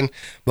dying,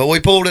 but we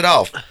pulled it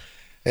off.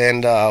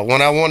 And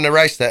when I won the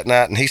race that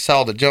night and he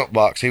saw the jump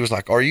box, he was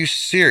like, "Are you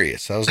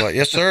serious?" I was like,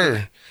 "Yes,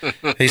 sir."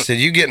 He said,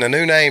 "You getting a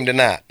new name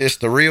tonight. It's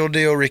The Real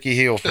Deal Ricky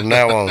Hill from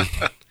now on."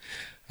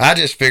 I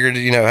just figured,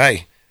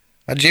 hey,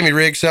 I Jimmy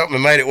rigged something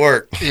and made it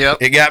work. Yep.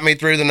 It got me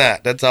through the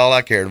night. That's all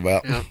I cared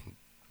about. Yep.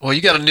 Well, you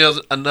got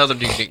another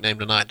new nickname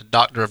tonight, the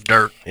Doctor of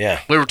Dirt.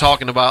 Yeah. We were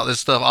talking about this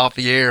stuff off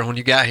the air when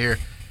you got here.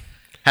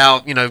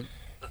 How,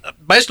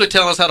 basically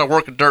telling us how to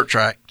work a dirt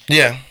track.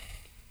 Yeah.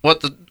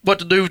 What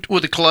to do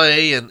with the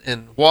clay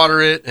and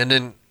water it and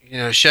then,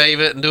 shave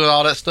it and do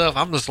all that stuff.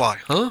 I'm just like,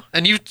 huh?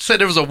 And you said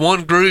there was a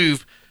one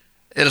groove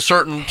at a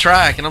certain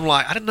track, and I'm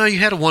like, I didn't know you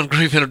had a one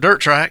groove in a dirt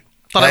track.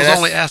 I thought it was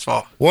only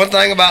asphalt. One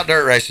thing about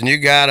dirt racing, you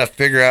got to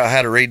figure out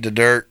how to read the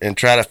dirt and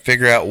try to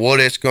figure out what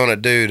it's going to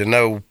do to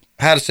know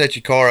how to set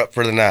your car up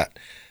for the night.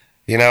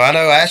 I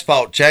know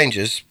asphalt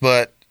changes,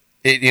 but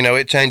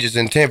it changes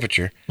in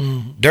temperature.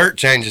 Mm-hmm. Dirt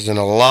changes in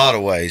a lot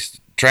of ways.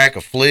 Track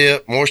will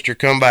flip, moisture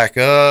come back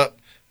up,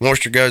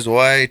 moisture goes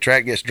away,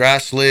 track gets dry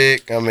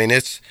slick.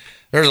 There's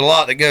a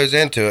lot that goes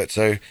into it.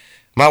 So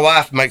my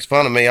wife makes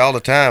fun of me all the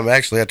time,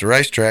 actually, at the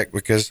racetrack,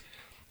 because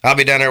I'll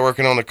be down there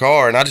working on the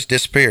car and I just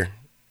disappear.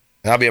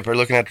 And I'll be up there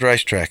looking at the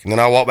racetrack, and then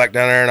I'll walk back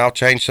down there and I'll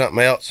change something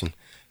else, and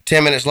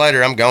 10 minutes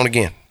later I'm gone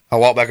again.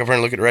 I'll walk back up there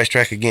and look at the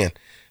racetrack again,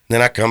 and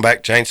then I come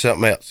back, change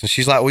something else. And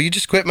she's like, "Will you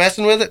just quit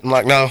messing with it?" I'm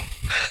like, "No."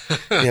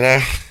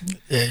 Yeah,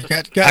 you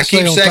got I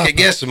keep second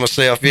guessing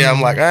myself. Yeah,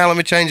 I'm like, let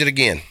me change it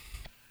again.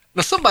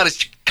 Now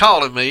somebody's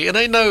calling me, and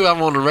they know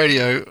I'm on the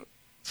radio,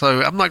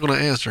 so I'm not going to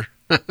answer.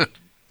 It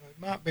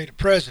might be the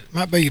president.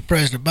 Might be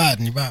President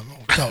Biden. You might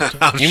want to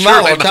talk to. You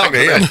might want to talk to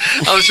him.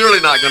 I'm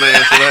surely not going to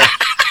answer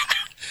that.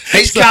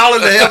 He's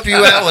calling to help you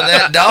out with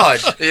that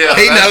Dodge. Yeah,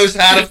 he knows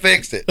how to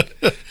fix it.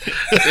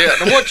 Yeah,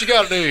 now what you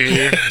got to do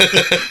here?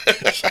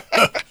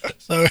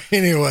 So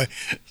anyway,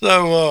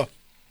 so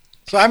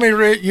how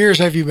many years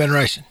have you been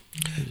racing?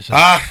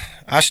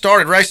 I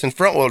started racing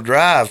front wheel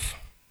drive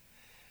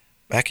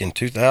back in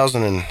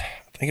 2000 and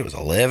I think it was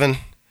 11.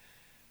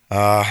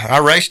 I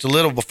raced a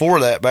little before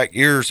that back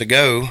years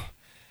ago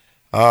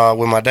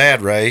when my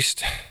dad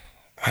raced.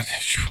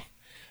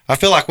 I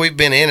feel like we've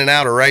been in and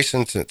out of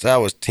racing since I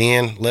was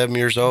 10, 11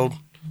 years old.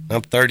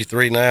 I'm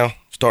 33 now,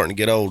 starting to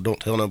get old. Don't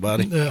tell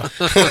nobody. Yeah.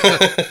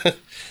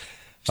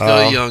 Still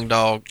a young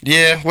dog.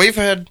 Yeah, we've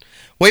had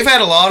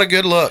a lot of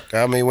good luck.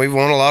 I mean, we've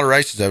won a lot of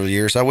races over the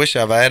years. I wish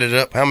I've added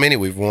up how many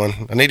we've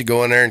won. I need to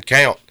go in there and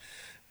count.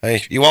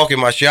 Hey, you walk in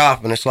my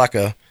shop and it's like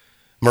a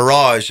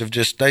mirage of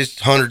just there's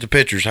hundreds of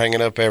pictures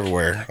hanging up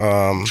everywhere.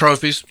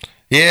 Trophies.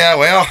 Yeah,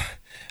 well,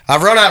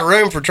 I've run out of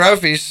room for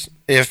trophies.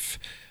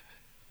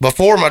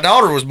 Before my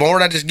daughter was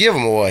born, I just give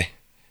them away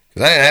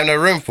because I didn't have no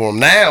room for them.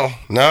 Now,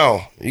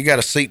 no, you got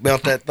to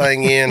seatbelt that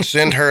thing in,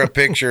 send her a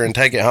picture, and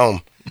take it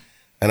home.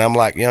 And I'm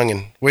like,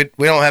 "Youngin, we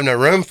don't have no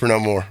room for no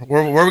more.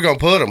 Where are we going to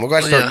put them? We're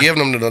going to start giving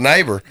them to the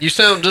neighbor." You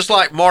sound just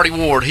like Marty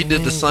Ward. He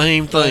did the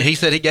same thing. He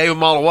said he gave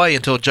them all away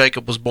until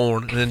Jacob was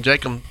born. And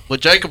then when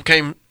Jacob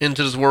came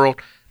into this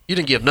world, you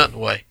didn't give nothing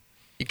away.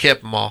 You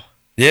kept them all.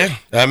 Yeah,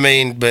 I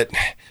mean, but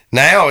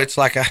now it's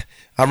like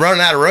I'm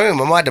running out of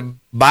room. I might have to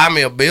buy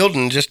me a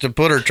building just to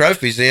put her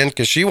trophies in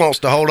because she wants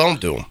to hold on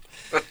to them.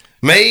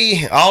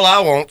 Me, all I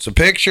want's a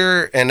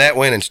picture and that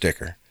winning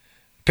sticker.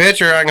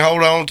 Picture I can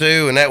hold on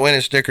to, and that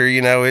winning sticker,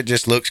 it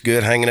just looks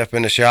good hanging up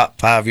in the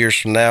shop 5 years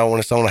from now when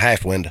it's on a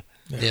half window.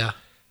 Yeah.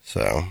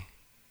 So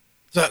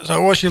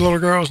what's your little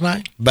girl's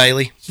name?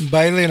 Bailey.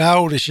 Bailey, and how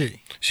old is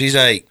she? She's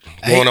 8,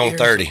 going on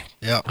 30.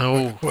 Yep.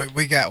 Oh.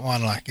 We got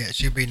one like that.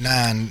 She'll be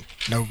 9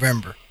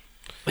 November.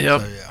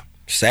 Yep. So, yeah.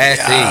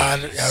 Sassy.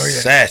 Yeah.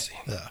 Sassy.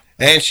 Yeah.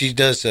 And she's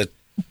a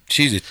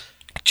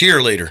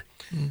cheerleader.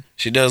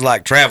 She does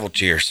like travel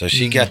cheer, so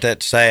she got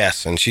that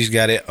sass, and she's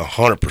got it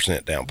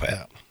 100% down pat.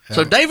 Yeah.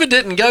 So David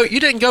you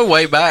didn't go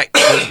way back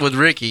with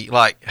Ricky,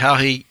 like how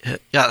he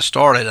got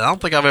started. I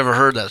don't think I've ever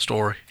heard that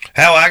story.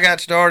 How I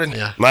got started?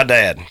 Yeah. My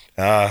dad.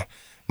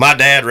 My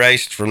dad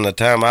raced from the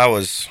time I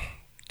was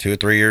 2 or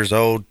 3 years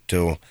old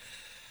till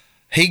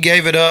he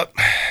gave it up,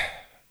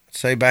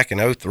 say back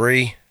in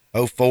 03,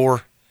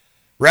 04,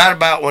 right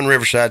about when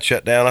Riverside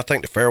shut down. I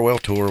think the farewell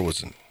tour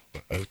was in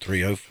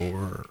 03, 04,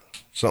 or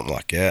something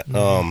like that.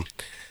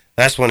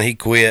 that's when he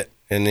quit.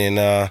 And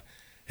then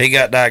he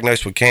got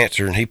diagnosed with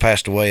cancer, and he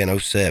passed away in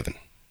 2007.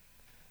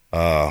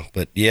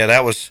 But yeah,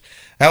 that was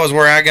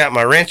where I got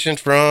my wrenching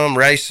from.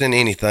 Racing,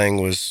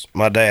 anything, was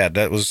my dad.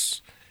 It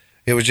was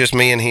just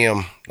me and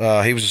him.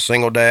 He was a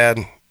single dad.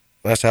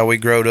 That's how we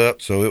growed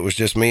up. So it was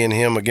just me and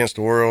him against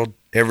the world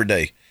every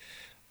day.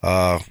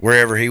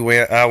 Wherever he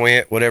went, I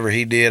went. Whatever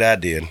he did, I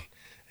did.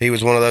 He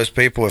was one of those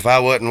people, if I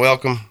wasn't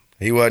welcome,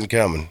 he wasn't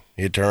coming.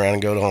 He'd turn around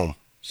and go to home.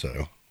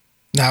 So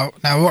now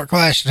what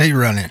class did he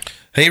run in?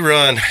 He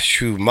run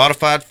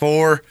Modified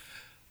 4.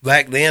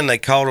 Back then they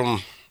called them,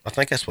 I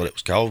think that's what it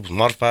was called,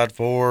 Modified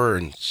 4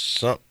 and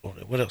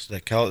what else did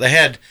they call it? They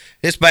had,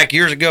 it's back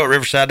years ago at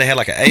Riverside, they had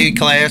like an A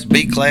class,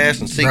 B class,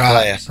 and C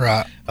class.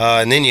 Right.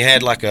 And then you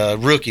had like a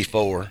rookie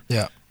 4.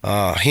 Yeah.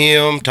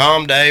 Him,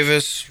 Tom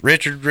Davis,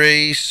 Richard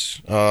Reese,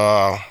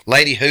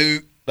 Lady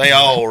Hoot, they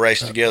all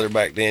raced together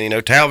back then. You know,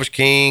 Talbot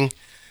King,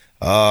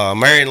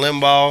 Marion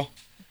Limbaugh,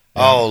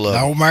 all of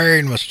them. Old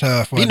Marion was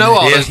tough. You know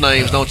all those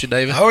names, don't you,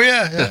 David? Oh,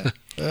 yeah.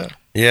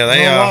 Yeah,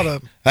 they a lot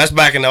of them. That's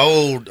back in the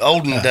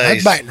olden days.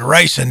 That's back in the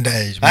racing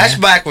days, man. That's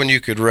back when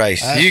you could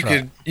race.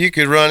 You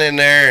could run in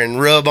there and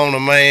rub on a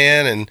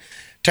man and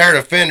tear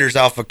the fenders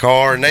off a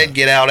car, and they'd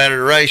get out of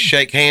the race,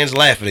 shake hands,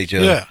 laugh at each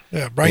other.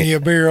 Yeah. Bring you a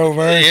beer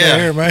over there. Yeah,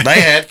 here, man.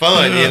 They had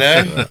fun, you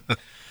know.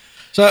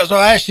 So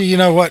I asked you, you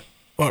know, what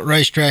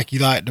racetrack you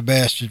liked the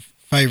best, your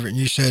favorite, and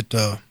you said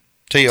TR.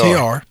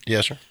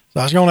 Yes, sir. So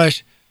I was going to ask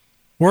you,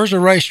 where's a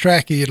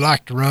racetrack you'd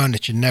like to run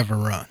that you never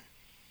run?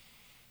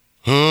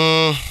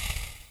 That'd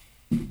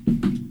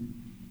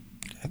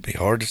be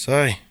hard to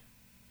say.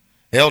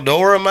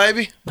 Eldora,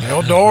 maybe?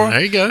 Eldora?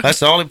 There you go. That's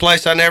the only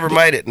place I never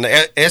made it. And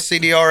the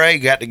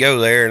SCDRA got to go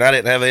there, and I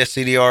didn't have an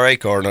SCDRA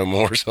car no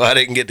more, so I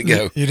didn't get to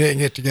go. You didn't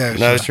get to go?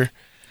 No, sir.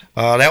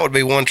 That would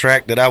be one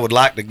track that I would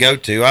like to go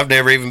to. I've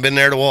never even been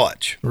there to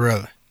watch.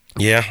 Really?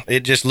 Yeah,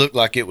 it just looked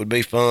like it would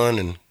be fun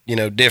and, you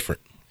know,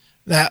 different.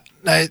 Now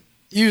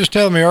you was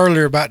telling me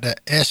earlier about the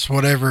S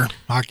whatever.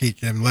 I keep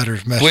them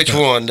letters messed Which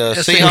up. one?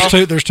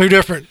 Seahawks? There's two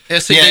different.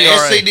 SCDRA.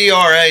 Yeah,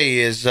 SCDRA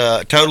is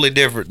totally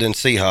different than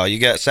Seahawks. You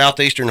got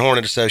Southeastern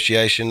Hornet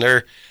Association.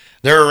 They're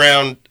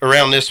around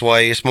this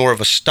way. It's more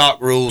of a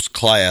stock rules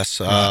class.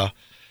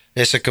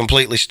 It's a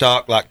completely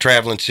stock, like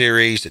traveling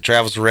series that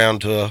travels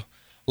around to a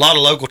lot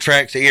of local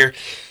tracks here.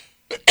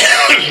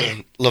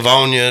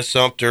 Livonia,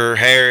 Sumter,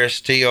 Harris,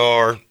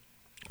 TR.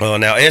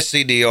 Now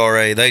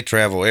SCDRA, they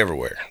travel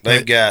everywhere.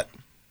 They've got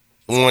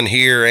one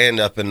here and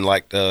up in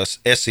like the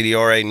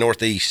SCDRA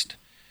Northeast.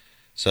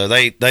 So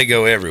they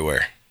go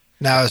everywhere.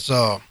 Now is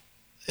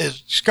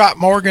Scott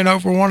Morgan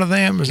over one of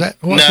them? Is that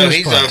what's no? his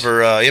He's class?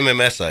 over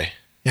MMSA.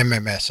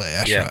 MMSA.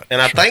 That's right.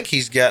 And I think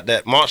he's got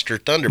that Monster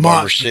Thunder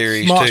Bomber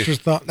series too.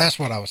 That's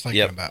what I was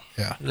thinking about.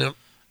 Yeah. Yep.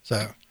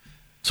 So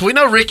we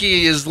know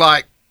Ricky is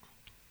like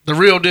the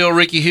real deal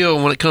Ricky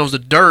Hill when it comes to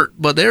dirt,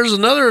 but there's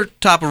another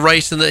type of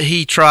racing that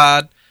he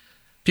tried a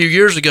few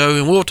years ago,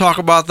 and we'll talk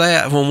about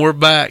that when we're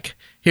back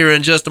here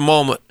in just a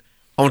moment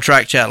on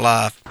Track Chat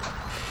Live. Man,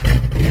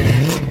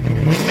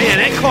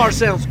 that car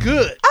sounds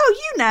good. Oh,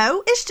 you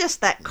know, it's just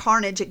that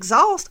Carnage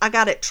exhaust I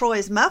got at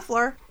Troy's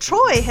Muffler.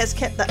 Troy has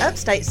kept the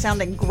Upstate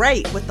sounding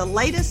great with the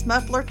latest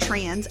muffler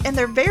trends and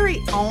their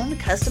very own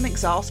custom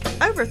exhaust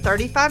for over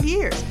 35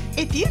 years.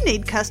 If you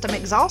need custom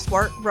exhaust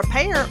work,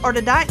 repair, or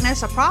to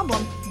diagnose a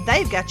problem,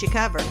 they've got you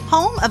covered.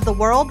 Home of the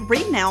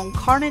world-renowned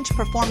Carnage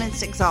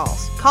Performance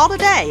Exhaust. Call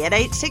today at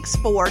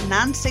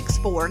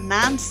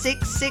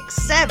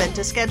 864-964-9667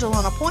 to schedule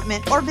an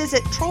appointment or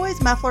visit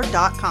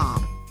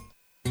troysmuffler.com.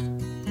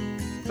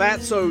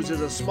 Fatso's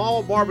is a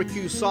small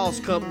barbecue sauce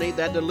company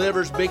that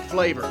delivers big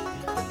flavor.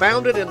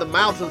 Founded in the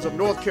mountains of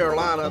North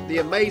Carolina, the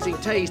amazing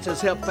taste has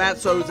helped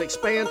Fatso's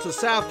expand to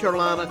South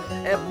Carolina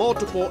at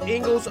multiple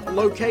Ingalls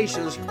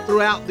locations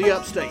throughout the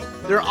upstate.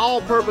 Their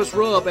all-purpose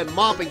rub and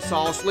mopping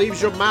sauce leaves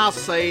your mouth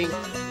saying,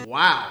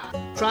 wow.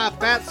 Try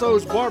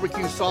Fatso's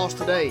barbecue sauce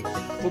today.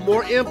 For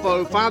more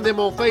info, find them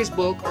on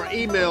Facebook or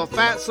email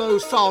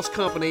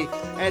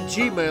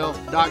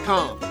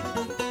fatsosaucecompany@gmail.com.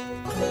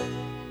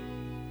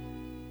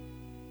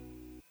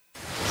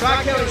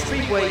 Tri-County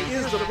Speedway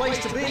is the place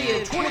to be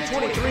in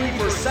 2023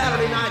 for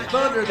Saturday Night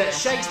Thunder that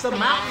shakes the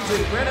mountains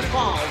in Granite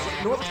Falls,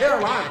 North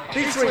Carolina.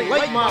 Featuring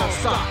late model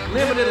stock,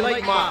 limited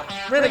late model,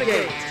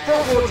 renegades,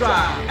 four-wheel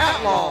drive,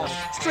 outlaws,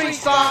 street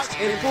stocks,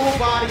 and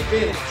full-body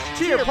vintage.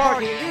 Tier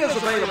parking is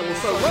available,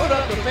 so load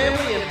up the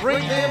family and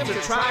bring them to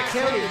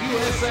Tri-County,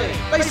 USA.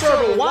 They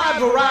serve a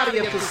wide variety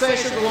of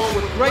concessions along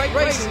with great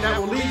racing that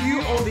will leave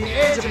you on the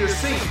edge of your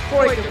seat.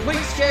 For a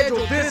complete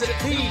schedule, visit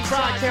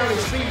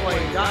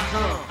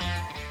TheTriCountySpeedway.com.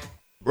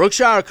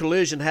 Brookshire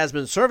Collision has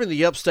been serving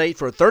the upstate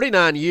for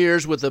 39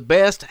 years with the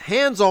best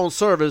hands-on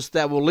service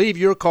that will leave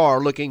your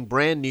car looking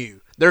brand new.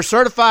 Their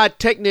certified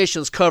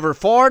technicians cover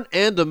foreign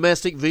and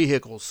domestic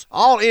vehicles.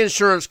 All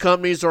insurance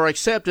companies are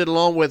accepted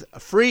along with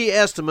free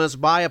estimates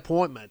by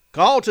appointment.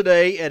 Call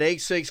today at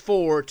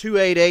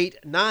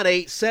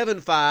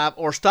 864-288-9875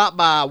 or stop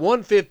by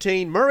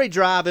 115 Murray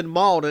Drive in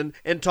Malden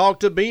and talk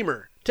to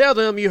Beamer. Tell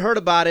them you heard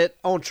about it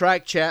on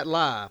Track Chat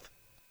Live.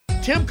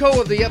 Timco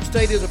of the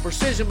Upstate is a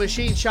precision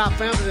machine shop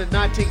founded in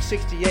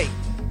 1968.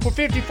 For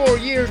 54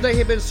 years, they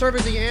have been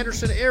serving the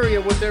Anderson area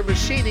with their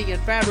machining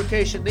and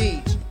fabrication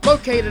needs.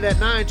 Located at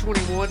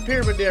 921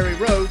 Pyramidary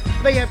Road,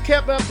 they have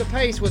kept up the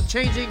pace with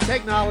changing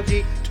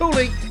technology,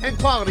 tooling, and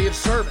quality of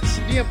service.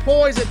 The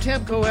employees at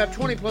Timco have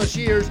 20-plus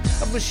years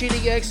of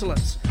machining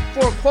excellence.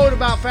 For a quote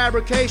about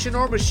fabrication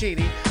or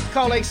machining,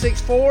 call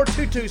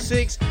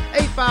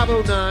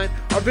 864-226-8509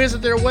 or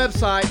visit their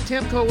website,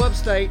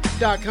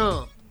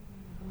 timcoupstate.com.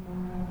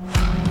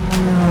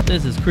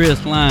 This is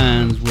Chris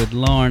Lyons with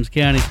Lawrence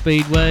County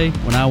Speedway.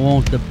 When I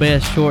want the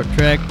best short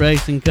track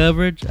racing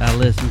coverage, I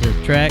listen to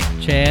Track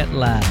Chat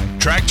Live.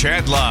 Track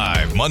Chat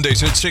Live,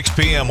 Mondays at 6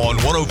 p.m. on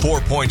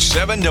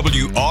 104.7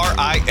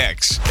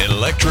 WRIX,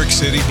 Electric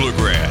City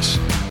Bluegrass.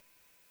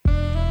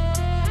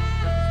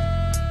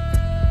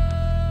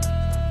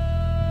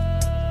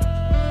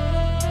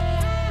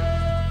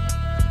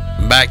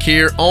 Back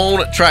here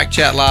on Track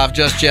Chat Live,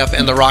 Just Jeff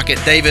and the Rocket,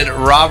 David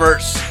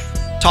Roberts,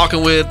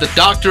 talking with the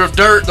Doctor of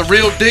Dirt, the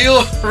real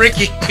deal,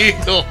 Ricky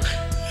Hill.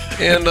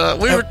 And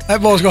we were.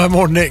 That boy's gonna have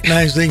more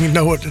nicknames than you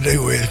know what to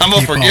do with. I'm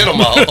gonna forget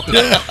them all.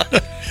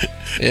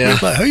 Yeah.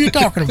 Like, who you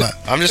talking about?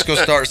 I'm just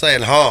gonna start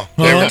saying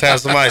every time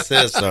somebody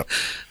says so.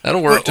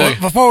 That'll work too.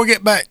 Before we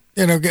get back,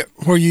 get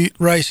where you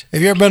race.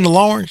 Have you ever been to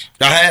Lawrence?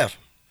 I have.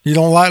 You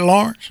don't like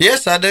Lawrence?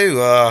 Yes, I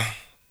do. I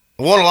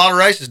won a lot of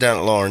races down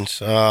at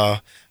Lawrence.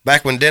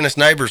 Back when Dennis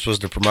Neighbors was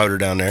the promoter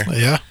down there.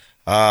 Yeah.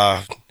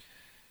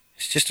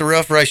 It's just a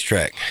rough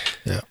racetrack.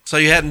 Yeah. So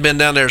you hadn't been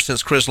down there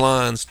since Chris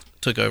Lyons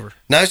took over?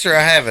 No, sir,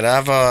 I haven't.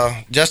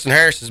 Justin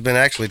Harris has been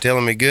actually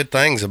telling me good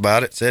things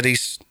about it. Said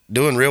he's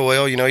doing real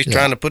well. He's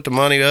trying to put the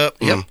money up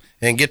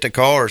and get the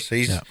cars.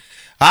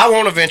 I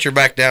want to venture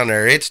back down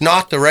there. It's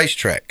not the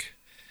racetrack.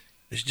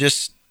 It's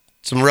just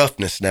some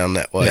roughness down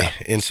that way. Yeah.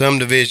 In some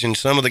divisions,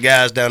 some of the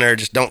guys down there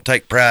just don't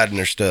take pride in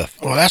their stuff.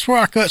 Well, that's where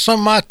I cut some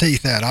of my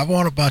teeth at. I've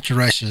won a bunch of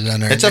races down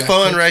there. It's a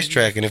fun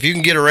racetrack, and if you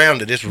can get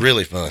around it, it's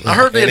really fun. I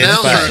heard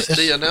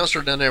the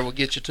announcer down there will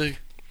get you too.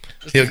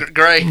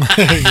 Great.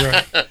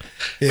 I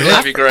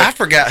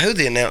forgot who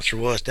the announcer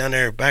was down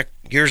there back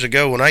years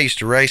ago when I used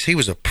to race. He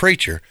was a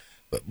preacher,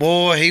 but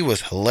boy, he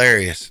was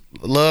hilarious.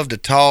 Loved to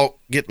talk,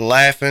 get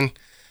laughing.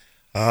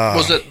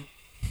 Was it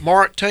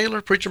Mark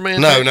Taylor, Preacher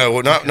Man? No,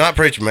 not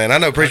Preacher Man. I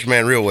know Preacher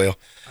Man real well.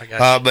 I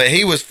got you. But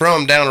he was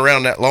from down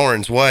around that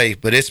Lawrence way,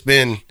 but it's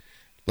been,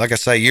 like I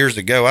say, years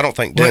ago. I don't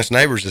think Dennis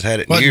Neighbors has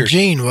had it in years.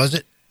 Gene, was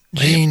it?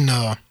 Gene,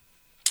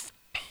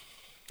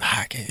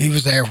 he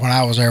was there when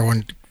I was there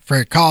when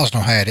Fred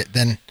Cosnell had it.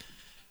 Then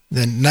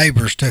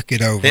Neighbors took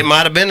it over. It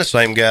might have been the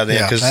same guy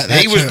then, because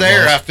he was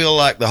there, I feel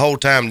like, the whole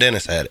time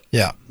Dennis had it.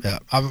 Yeah.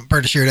 I'm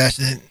pretty sure that's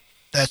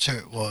who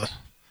it was.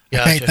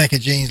 Gotcha. I can't think of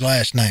Gene's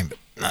last name, but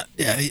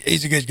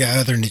he's a good guy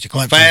other than he's a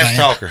Clemson fast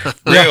talker.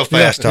 Real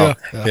fast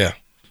talker.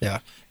 Yeah.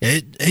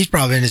 He's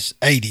probably in his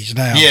 80s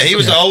now. Yeah, he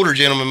was an older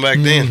gentleman back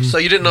then. So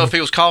you didn't know if he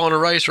was calling a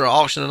race or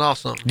auctioning off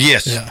something?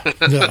 Yes. Yeah.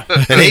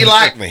 And he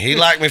liked me. He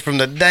liked me from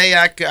the day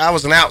I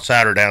was an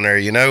outsider down there.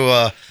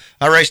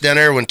 I raced down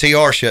there when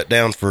TR shut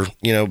down for,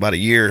 about a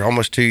year,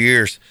 almost 2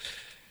 years.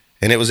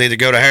 And it was either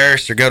go to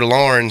Harris or go to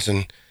Lawrence.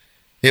 And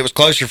it was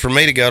closer for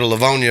me to go to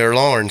Livonia or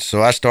Lawrence.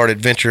 So I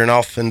started venturing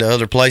off into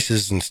other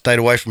places and stayed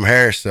away from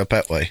Harris up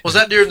that way. Was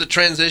that during the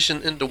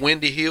transition into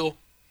Windy Hill?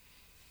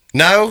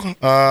 No.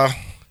 I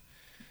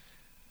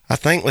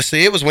think,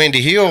 it was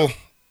Windy Hill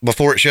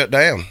before it shut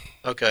down.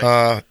 Okay.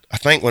 I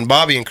think when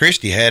Bobby and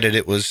Christie had it,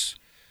 it was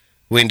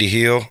Windy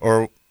Hill,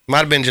 or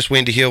might have been just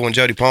Windy Hill when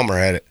Jody Palmer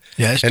had it.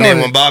 Yeah, and then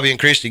when Bobby and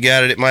Christie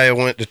got it may have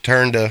went to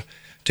turn to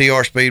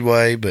TR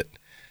Speedway, but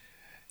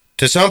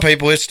to some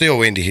people, it's still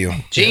Windy Hill.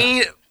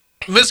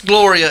 Miss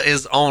Gloria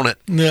is on it.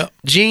 Yeah.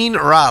 Jean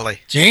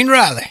Riley.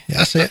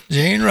 That's it.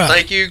 Jean Riley.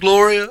 Thank you,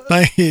 Gloria.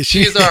 Thank you.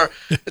 She's our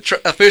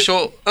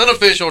unofficial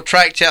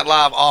Track Chat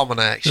Live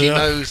almanac. She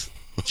knows.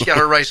 She got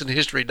her racing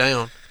history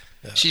down.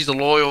 Yeah. She's a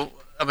loyal.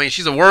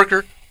 She's a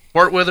worker.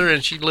 Work with her,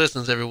 and she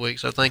listens every week.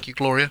 So thank you,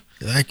 Gloria.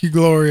 Thank you,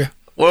 Gloria.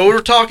 Well, we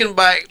were talking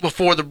back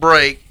before the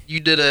break.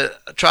 You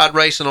tried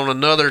racing on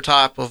another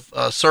type of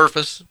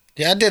surface.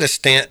 Yeah, I did a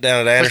stint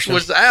down at Anderson.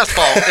 Which was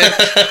asphalt.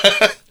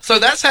 So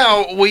that's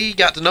how we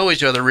got to know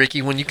each other,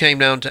 Ricky, when you came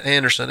down to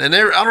Anderson. And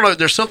I don't know,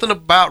 there's something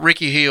about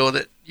Ricky Hill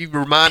that you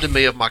reminded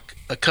me of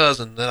a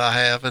cousin that I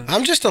have. And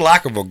I'm just a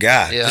likable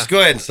guy. Yeah. Just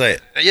go ahead and say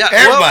it. Yeah,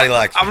 everybody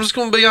likes me. I'm just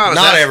going to be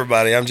honest. Not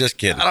everybody. I'm just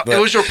kidding. It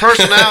was your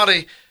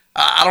personality.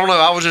 I don't know.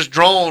 I was just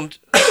drawn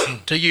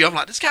to you. I'm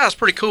like, this guy's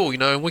pretty cool,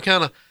 and we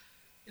kind of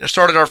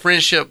started our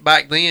friendship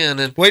back then.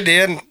 And we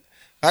did.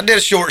 I did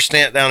a short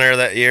stint down there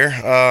that year.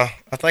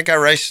 I think I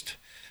raced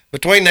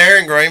between there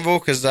and Greenville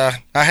because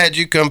I had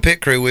you come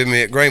pit crew with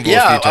me at Greenville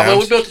a few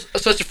times. We built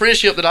such a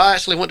friendship that I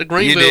actually went to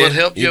Greenville and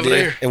helped you over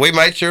there. And we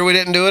made sure we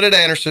didn't do it at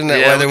Anderson.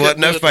 That way there wasn't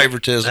no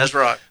favoritism. That's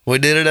right. We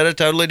did it at a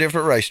totally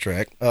different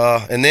racetrack.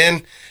 And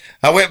then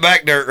I went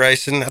back dirt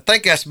racing. I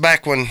think that's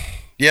back when,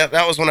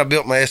 that was when I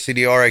built my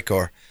SCDRA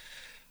car.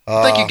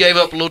 I think you gave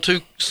up a little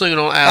too soon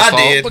on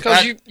asphalt. I did.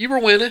 Because you were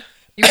winning.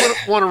 You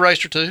won a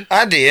race or two.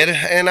 I did,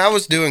 and I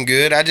was doing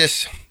good. I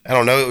just, I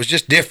don't know. It was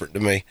just different to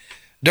me.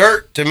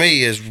 Dirt to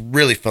me is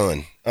really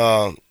fun.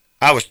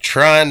 I was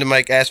trying to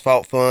make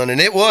asphalt fun,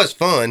 and it was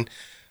fun,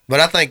 but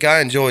I think I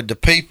enjoyed the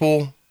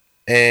people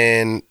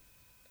and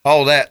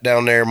all that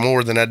down there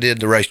more than I did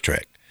the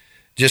racetrack.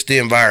 Just the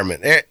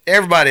environment.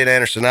 Everybody at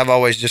Anderson, I've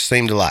always just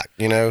seemed to like,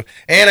 you know.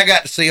 And I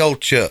got to see old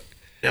Chuck.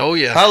 Oh,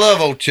 yeah. I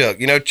love old Chuck.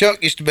 You know,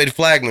 Chuck used to be the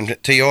flagman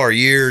at TR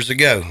years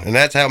ago, and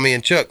that's how me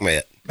and Chuck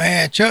met.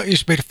 Man, Chuck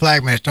used to be the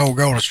flagman at the old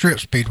Golden Strip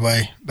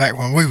Speedway back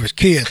when we was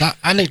kids.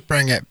 I need to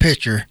bring that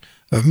picture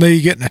of me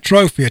getting a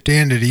trophy at the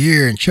end of the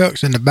year, and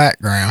Chuck's in the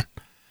background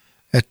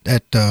at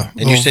the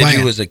And you said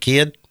you was a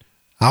kid?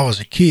 I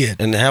was a kid.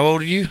 And how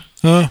old are you?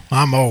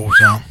 I'm old,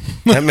 so.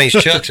 That means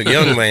Chuck's a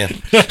young man.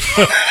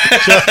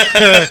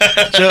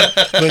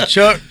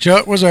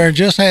 Chuck was there and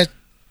just had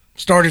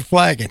started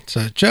flagging.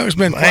 So Chuck's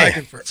been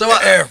flagging for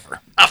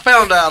forever. I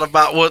found out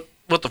about what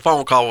the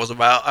phone call was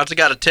about. I just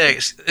got a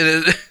text.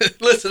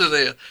 Listen to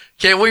this.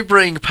 Can we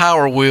bring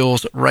Power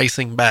Wheels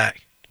racing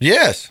back?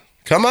 Yes.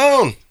 Come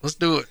on. Let's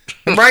do it.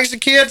 It brings the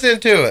kids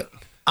into it.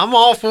 I'm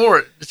all for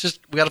it. It's just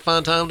we got to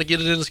find time to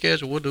get it in the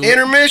schedule. We'll do it.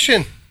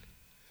 Intermission.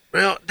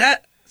 Well, it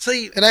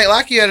ain't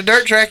like you at a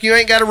dirt track. You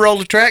ain't got to roll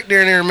the track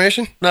during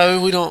intermission. No,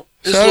 we don't.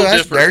 It's so a little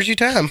different. There's your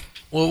time.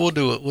 We'll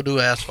do it. We'll do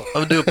asphalt.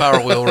 We'll do a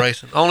Power Wheel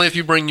racing. Only if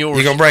you bring yours.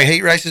 You gonna bring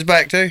heat races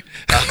back too?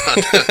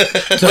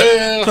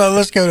 So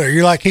let's go there.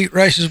 You like heat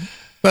races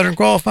better than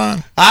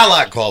qualifying? I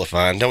like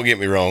qualifying. Don't get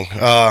me wrong.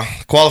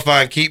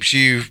 Qualifying keeps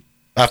you.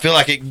 I feel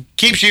like it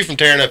keeps you from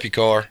tearing up your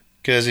car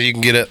because you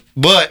can get up.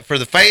 But for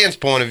the fans'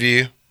 point of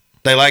view,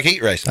 they like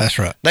heat racing. That's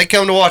right. They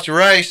come to watch a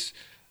race.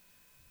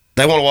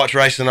 They want to watch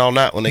racing all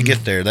night when they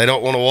get there. They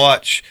don't want to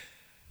watch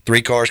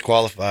 3 cars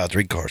qualify,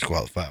 3 cars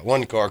qualify,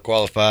 1 car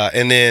qualify,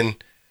 and then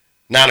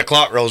 9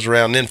 o'clock rolls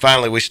around. Then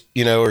finally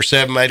or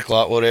 7, 8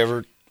 o'clock,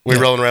 whatever,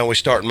 we're rolling around. We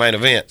start main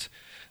events.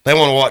 They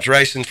want to watch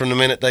racing from the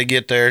minute they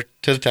get there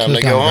to the time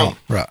they go home.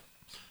 Right.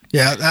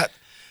 Yeah.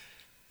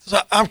 So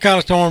I'm kind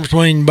of torn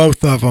between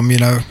both of them. You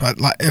know, if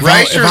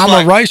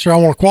I'm a racer, I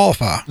want to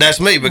qualify. That's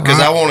me because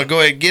I want to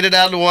go ahead and get it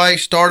out of the way,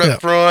 start up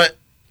front.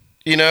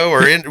 You know,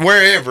 or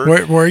wherever.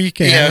 Where you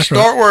can. Yeah,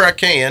 start where I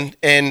can,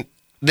 and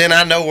then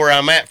I know where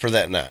I'm at for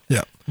that night.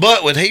 Yeah.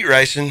 But with heat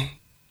racing,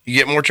 you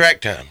get more track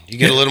time. You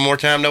get a little more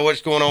time to know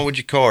what's going on with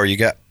your car. You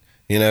got,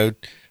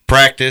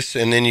 practice,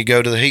 and then you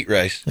go to the heat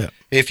race. Yeah.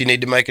 If you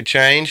need to make a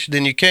change,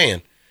 then you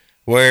can.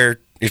 Where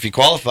if you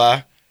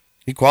qualify,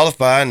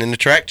 and then the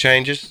track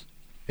changes,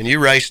 and you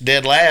race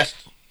dead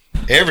last,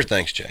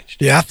 everything's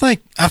changed. Yeah, I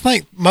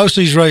think most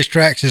of these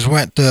racetracks has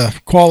went to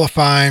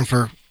qualifying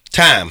for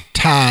time.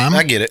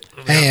 I get it.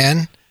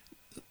 And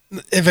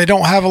if they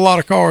don't have a lot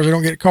of cars, they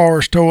don't get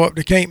cars towed up,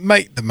 they can't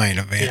make the main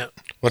event. Yeah.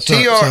 Well,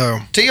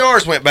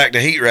 TRs went back to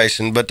heat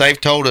racing, but they've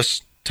told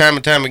us time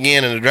and time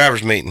again in the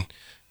drivers' meeting,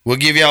 we'll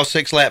give y'all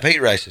 6-lap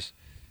heat races.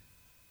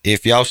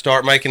 If y'all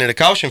start making it a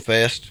caution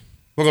fest,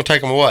 we're going to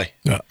take them away.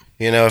 Yeah.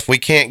 If we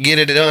can't get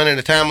it done in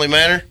a timely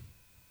manner,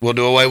 we'll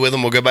do away with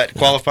them. We'll go back to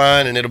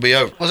qualifying, and it'll be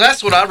over. Well,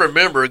 that's what I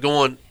remember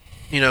going,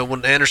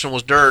 when Anderson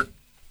was dirt,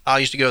 I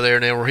used to go there,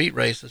 and there were heat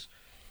races.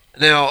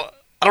 Now,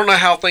 I don't know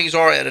how things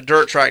are at a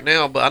dirt track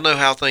now, but I know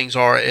how things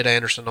are at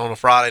Anderson on a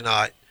Friday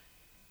night.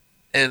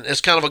 And it's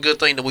kind of a good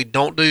thing that we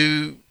don't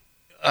do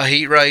a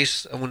heat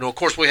race. And of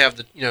course, we have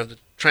the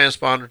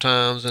transponder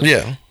times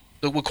and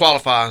we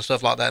qualify and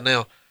stuff like that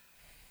now.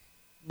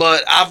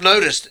 But I've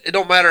noticed it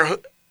don't matter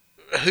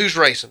who's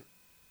racing.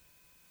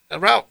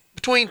 About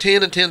between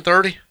 10 and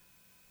 10:30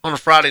 on a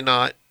Friday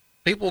night,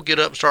 people will get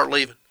up and start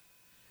leaving.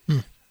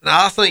 Now,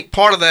 I think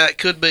part of that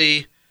could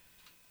be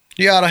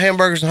you out of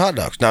hamburgers and hot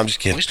dogs. No, I'm just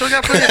kidding. We still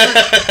got plenty of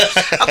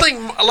food. I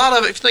think a lot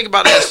of it, if you think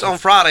about this, on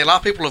Friday, a lot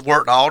of people have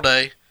worked all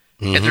day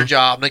at their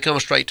job, and they come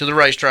straight to the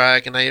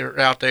racetrack, and they're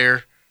out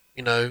there,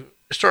 it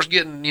starts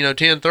getting,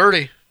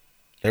 10:30.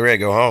 They're ready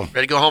to go home.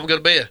 Ready to go home and go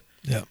to bed.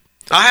 Yeah.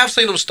 I have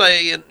seen them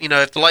stay, and,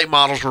 if the late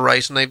models were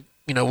racing, they,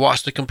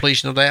 watch the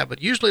completion of that.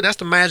 But usually that's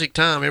the magic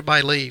time.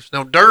 Everybody leaves.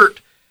 Now, dirt,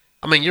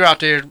 you're out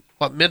there,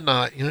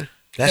 midnight,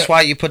 That's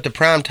why you put the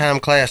prime time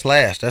class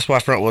last. That's why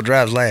front wheel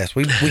drive's last.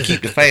 We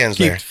keep the fans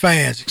there. Keep the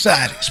fans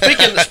excited.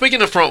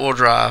 Speaking of front wheel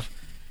drive,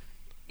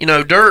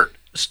 dirt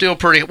is still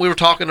pretty. We were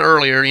talking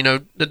earlier.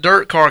 The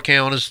dirt car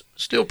count is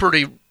still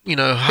pretty.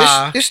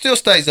 High. It still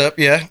stays up.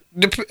 Yeah.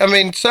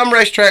 Some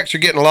racetracks are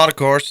getting a lot of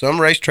cars. Some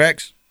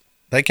racetracks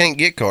they can't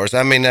get cars.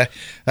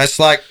 That's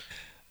like.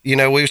 We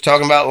was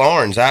talking about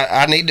Lawrence.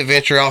 I need to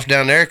venture off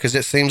down there because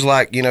it seems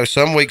like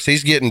some weeks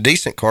he's getting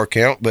decent car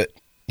count, but.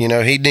 He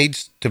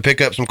needs to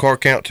pick up some car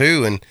count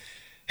too, and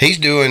he's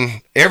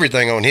doing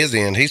everything on his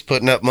end. He's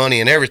putting up money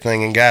and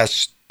everything, and guys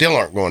still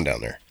aren't going down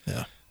there.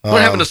 Yeah,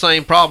 we're having the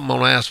same problem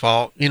on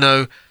asphalt.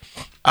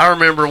 I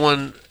remember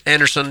when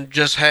Anderson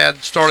just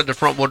had started the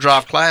front wheel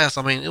drive class.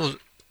 It was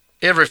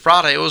every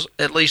Friday. It was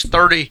at least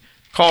 30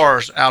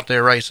 cars out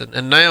there racing,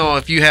 and now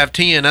if you have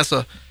 10, that's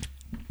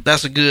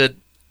a good.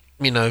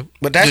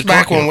 But that's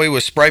back when we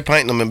was spray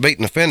painting them and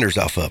beating the fenders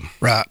off of them.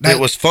 Right. It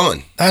was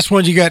fun. That's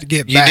when you got to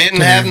get back. You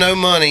didn't have no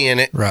money in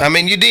it. Right.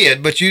 You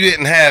did, but you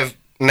didn't have.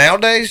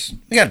 Nowadays,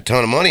 you got a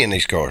ton of money in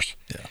these cars.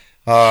 Yeah.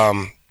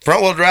 Front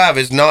wheel drive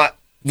is not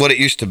what it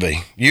used to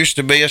be. Used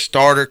to be a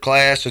starter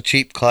class, a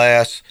cheap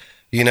class,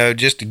 you know,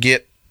 just to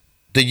get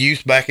the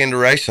youth back into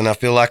racing. I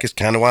feel like it's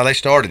kind of why they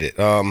started it.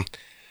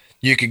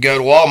 You could go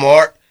to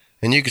Walmart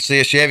and you could see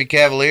a Chevy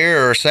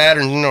Cavalier or a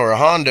Saturn or a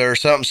Honda or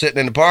something sitting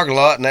in the parking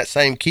lot, and that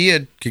same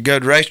kid could go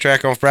to the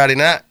racetrack on Friday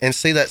night and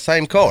see that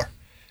same car.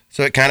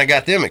 So it kind of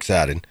got them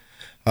excited.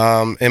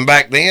 And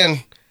back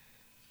then,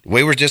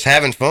 we were just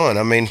having fun.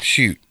 I mean,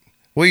 shoot.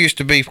 We used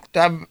to be,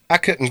 I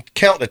couldn't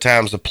count the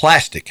times the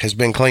plastic has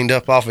been cleaned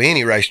up off of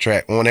any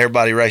racetrack when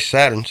everybody raced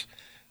Saturns.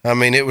 I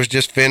mean, it was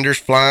just fenders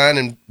flying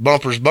and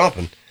bumpers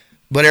bumping.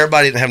 But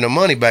everybody didn't have no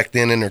money back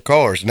then in their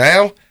cars.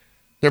 Now,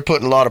 they're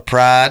putting a lot of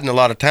pride and a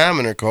lot of time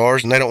in their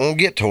cars, and they don't want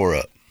to get tore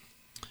up.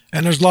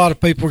 And there's a lot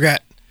of people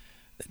that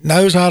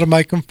knows how to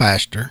make them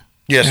faster.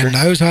 Yes, and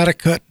sir. knows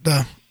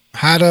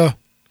how to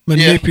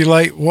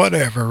manipulate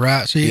whatever,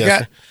 right? So you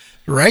got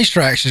the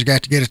racetracks has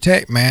got to get a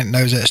tech man that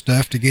knows that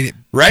stuff to get it.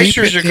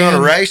 Racers are going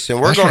to race, and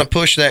we're going to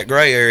push that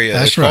gray area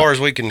as far as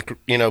we can,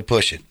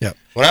 push it. Yep.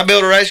 When I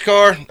build a race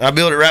car, I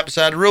build it right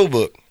beside the rule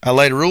book. I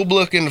lay the rule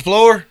book in the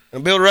floor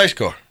and build a race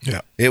car.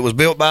 Yeah. It was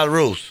built by the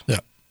rules. Yeah.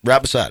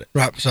 Right beside it.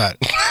 Right beside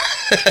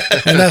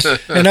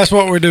it. and that's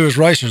what we do as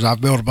racers. I've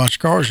built a bunch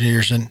of cars in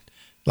years, and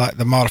like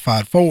the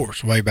modified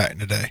fours way back in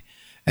the day.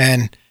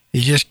 And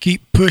you just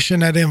keep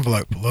pushing that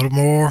envelope a little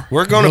more.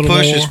 We're going to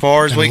push as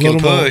far as we can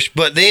push.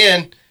 But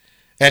then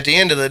at the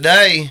end of the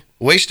day,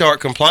 we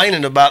start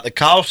complaining about the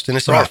cost, and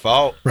it's our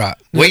fault. Right.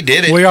 We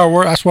did it. We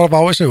are. That's what I've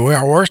always said. We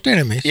are worst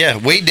enemies. Yeah,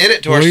 we did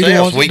it to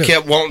ourselves. We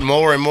kept wanting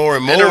more and more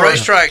and more. And the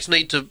racetracks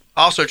need to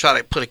also try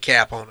to put a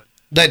cap on it.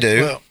 They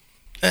do. Well,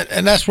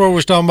 and that's where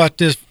we're talking about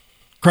this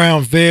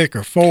Crown Vic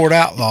or Ford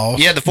Outlaws.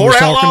 Yeah, the Ford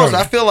Outlaws,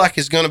 I feel like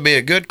it's going to be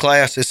a good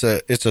class. It's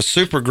a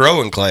super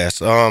growing class.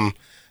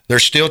 They're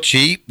still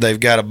cheap. They've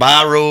got a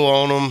buy rule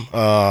on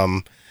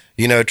them.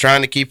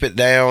 Trying to keep it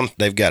down.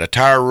 They've got a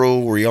tire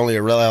rule where you're only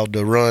allowed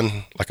to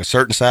run like a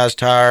certain size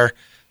tire,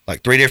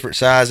 like 3 different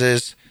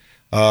sizes.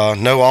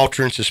 No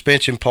altering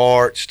suspension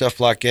parts, stuff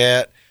like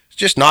that.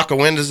 Just knock the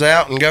windows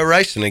out and go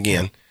racing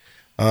again.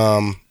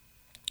 And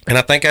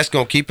I think that's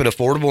going to keep it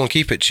affordable and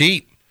keep it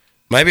cheap.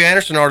 Maybe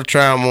Anderson ought to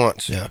try them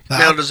once. Yeah.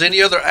 Now, does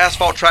any other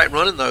asphalt track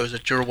running those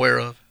that you're aware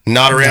of?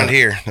 Not around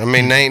here. I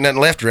mean, there ain't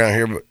nothing left around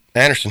here but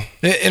Anderson.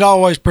 It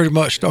always pretty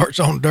much starts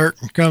on dirt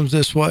and comes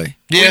this way.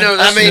 Yeah,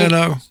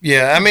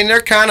 I mean, they're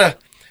kind of.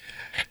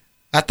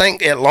 I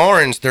think at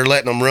Lawrence they're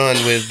letting them run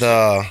with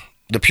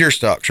the pure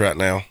stocks right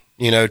now.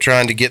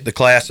 Trying to get the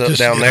class up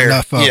down there.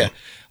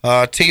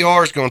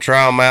 TR is going to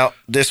try them out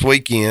this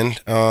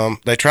weekend.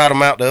 They tried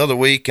them out the other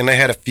week, and they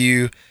had a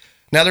few.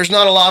 Now, there's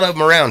not a lot of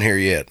them around here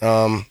yet.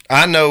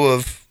 I know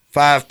of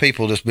 5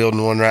 people that's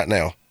building one right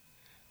now,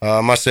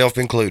 myself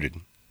included.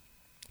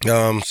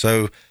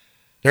 So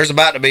there's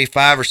about to be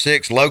 5 or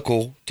 6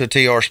 local to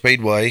TR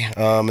Speedway.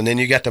 And then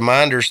you got the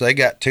Minders. They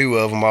got 2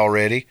 of them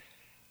already.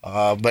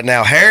 But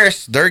now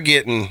Harris, they're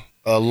getting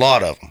a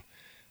lot of them.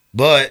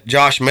 But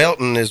Josh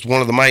Melton is one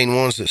of the main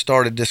ones that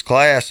started this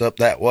class up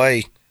that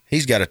way.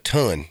 He's got a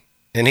ton,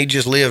 and he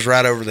just lives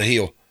right over the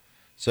hill.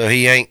 So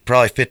he ain't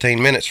probably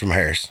 15 minutes from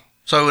Harris.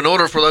 So in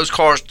order for those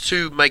cars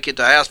to make it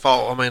to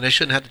asphalt, I mean, they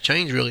shouldn't have to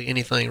change really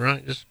anything,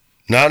 right?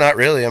 No, not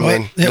really. I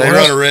mean,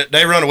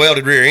 they run a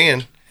welded rear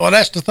end. Well,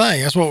 that's the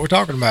thing. That's what we're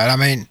talking about. I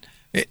mean,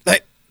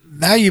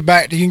 now you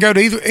can go to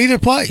either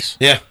place.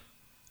 Yeah.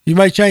 You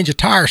may change a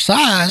tire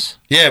size.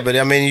 Yeah, but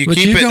I mean, you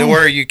keep it to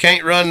where you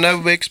can't run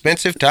no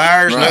expensive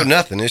tires, no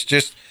nothing. It's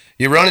just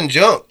you're running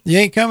junk. You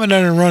ain't coming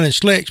in and running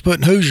slicks,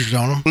 putting Hoosiers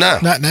on them. No.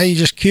 Now you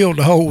just killed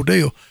the whole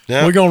deal.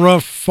 Yeah. We're gonna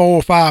run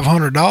for $400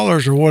 or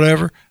 $500 or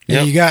whatever,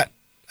 and you got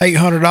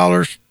 $800,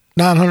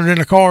 $900 in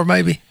a car,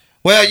 maybe.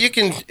 Well, you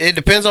can. It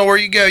depends on where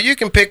you go. You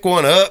can pick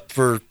one up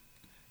for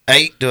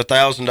 $800 to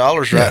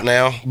 $1,000 right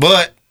now.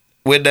 But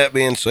with that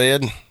being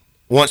said,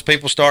 once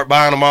people start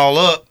buying them all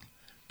up,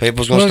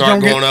 people's going to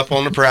start going up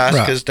on the price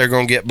because they're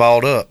going to get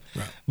balled up.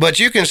 Right. But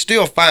you can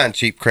still find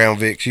cheap Crown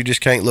Vics. You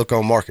just can't look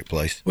on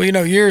Marketplace.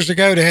 Well, years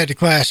ago they had the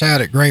class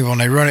out at Greenville,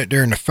 and they run it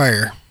during the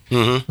fair.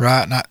 Mm-hmm.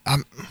 Right?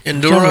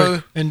 And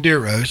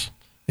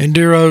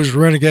Enduros,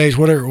 Renegades,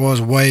 whatever it was,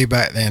 way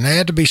back then. They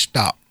had to be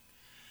stopped.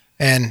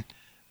 And,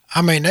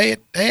 I mean, they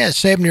had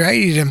 70 or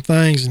 80 of them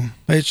things, and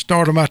they'd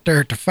start them out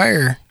there at the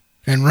fair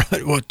and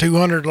run,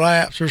 200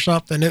 laps or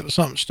something. It was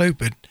something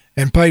stupid,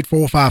 and paid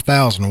 $4,000 or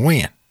 $5,000 to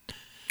win.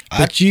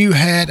 But you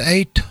had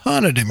a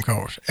ton of them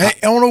cars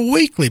on a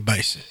weekly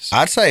basis.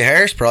 I'd say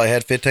Harris probably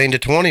had 15 to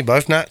 20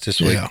 both nights this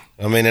week. Yeah.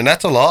 I mean, and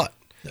that's a lot.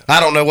 Yeah. I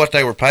don't know what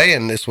they were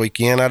paying this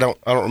weekend. I don't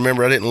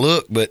remember. I didn't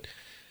look, but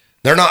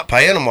they're not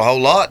paying them a whole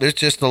lot. There's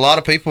just a lot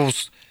of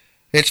people's.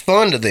 It's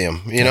fun to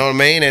them, you know what I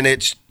mean, and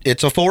it's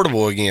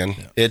affordable again.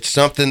 Yeah. It's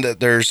something that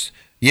there's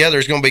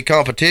going to be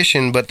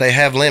competition, but they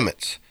have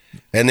limits.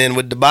 And then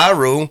with the buy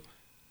rule,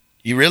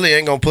 you really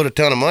ain't going to put a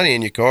ton of money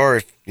in your car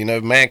if,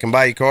 man can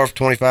buy your car for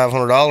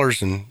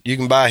 $2,500 and you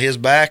can buy his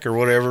back or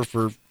whatever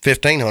for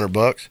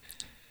 $1,500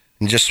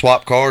 and just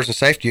swap cars and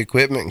safety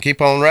equipment and keep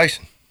on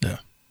racing. Yeah.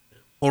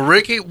 Well,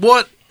 Ricky,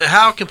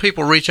 how can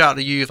people reach out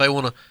to you if they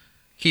want to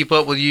keep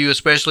up with you,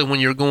 especially when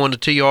you're going to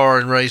TR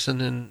and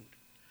racing? And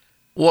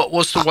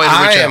what's the way to reach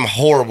out? I am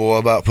horrible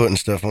about putting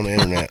stuff on the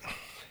internet.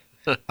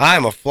 I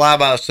am a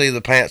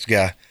fly-by-the-seat-of-the-pants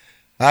guy.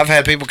 I've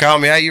had people call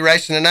me, "Hey, you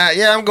racing tonight?"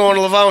 "Yeah, I'm going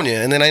to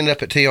Livonia," and then I end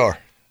up at TR.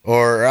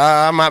 Or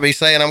I might be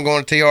saying I'm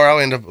going to TR, I'll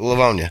end up at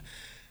Livonia.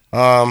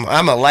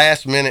 I'm a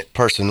last-minute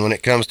person when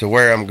it comes to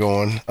where I'm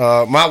going.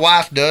 My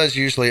wife does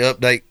usually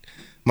update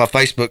my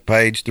Facebook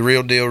page, The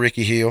Real Deal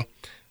Ricky Hill.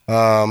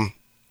 But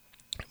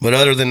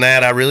other than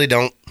that, I really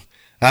don't.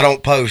 I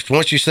don't post.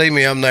 Once you see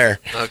me, I'm there.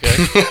 Okay.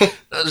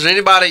 Is there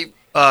anybody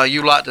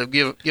you like to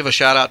give a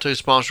shout out to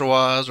sponsor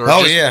wise?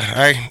 Oh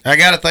yeah, I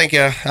got to think.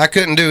 I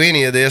couldn't do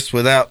any of this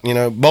without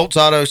Bolts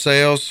Auto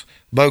Sales.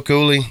 Bo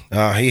Cooley,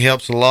 he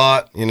helps a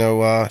lot.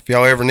 If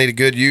y'all ever need a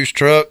good used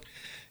truck,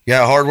 you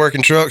got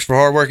hard-working trucks for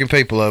hard-working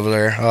people over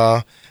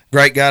there.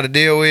 Great guy to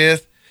deal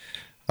with.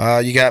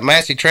 You got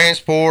Massey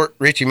Transport,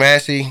 Richie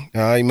Massey.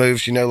 He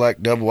moves,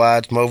 like double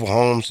wides, mobile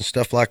homes and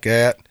stuff like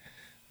that.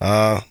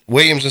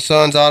 Williams and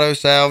Sons Auto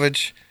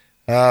Salvage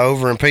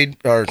over in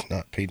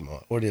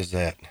Piedmont. What is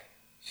that?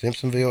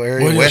 Simpsonville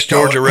area, West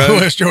Georgia Road.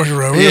 West Georgia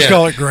Road. We'll just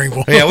call it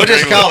Greenville. Yeah, we'll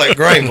just call it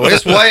Greenville.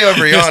 It's way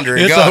over yonder.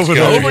 It's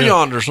over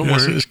yonder somewhere.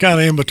 It's kind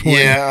of in between.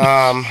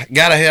 Yeah,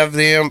 got to have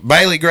them.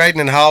 Bailey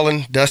Graydon and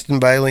Holland, Dustin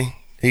Bailey.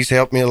 He's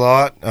helped me a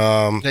lot.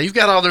 Now you've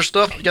got all their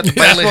stuff. You got the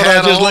Bailey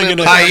hat on.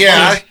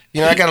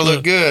 I got to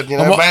look good.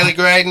 Bailey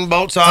Graydon,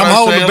 Bolts Auto I'm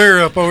holding Sales. the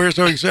beer up over here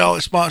so you can see all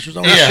the sponsors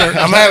on the shirt.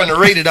 I'm having to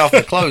read it off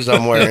the clothes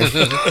I'm wearing.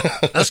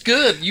 That's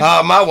good.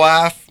 My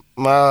wife,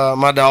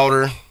 my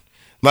daughter,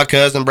 my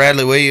cousin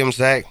Bradley Williams.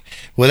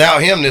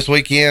 Without him this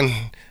weekend,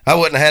 I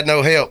wouldn't have had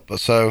no help.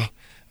 So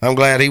I'm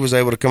glad he was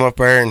able to come up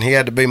there, and he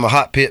had to be my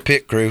hot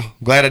pit crew.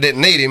 Glad I didn't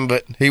need him,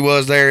 but he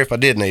was there if I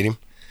did need him.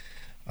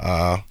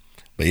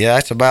 But yeah,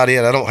 that's about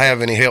it. I don't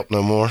have any help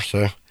no more.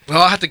 So.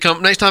 Well, I have to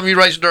come next time you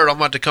race dirt. I'm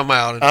about to come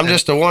out. I'm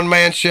just a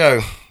one-man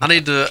show. I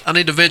need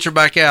to venture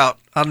back out.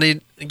 I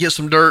need to get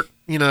some dirt.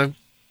 Who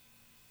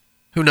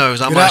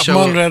knows? I Get might out show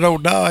from up. under that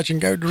old Dodge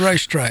and go to the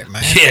racetrack,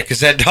 man. Yeah, because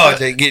that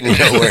Dodge ain't getting you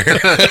nowhere.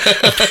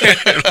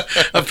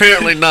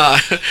 Apparently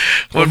not.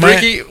 Well,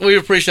 Ricky, we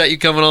appreciate you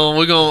coming on.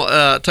 We're going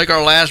to take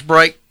our last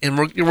break, and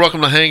you're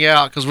welcome to hang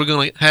out because we're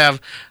going to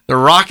have The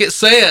Rocket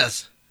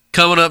Says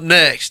coming up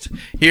next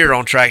here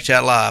on Track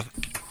Chat Live.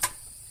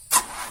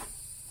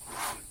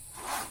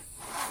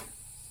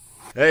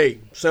 Hey,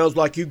 sounds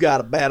like you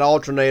got a bad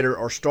alternator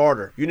or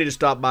starter. You need to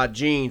stop by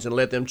Gene's and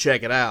let them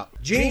check it out.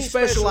 Gene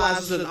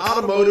specializes in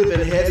automotive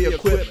and heavy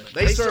equipment.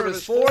 They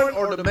service foreign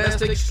or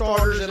domestic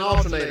starters and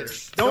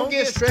alternators. Don't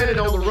get stranded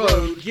on the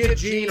road. Give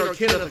Gene or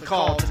Kenneth a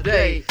call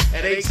today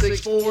at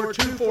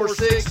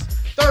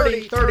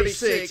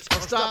 864-246-3036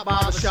 or stop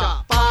by the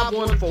shop,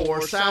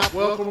 514 South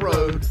Welcome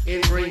Road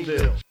in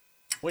Greenville.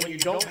 When you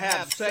don't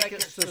have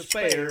seconds to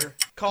spare,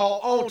 call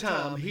On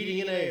Time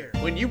Heating and Air.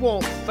 When you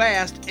want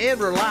fast and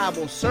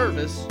reliable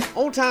service,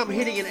 On Time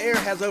Heating and Air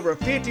has over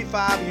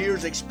 55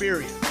 years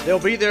experience. They'll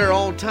be there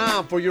on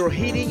time for your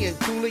heating and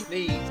cooling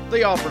needs.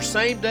 They offer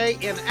same-day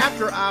and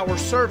after-hour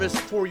service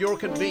for your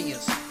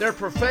convenience. Their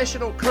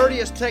professional,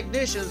 courteous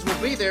technicians will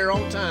be there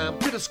on time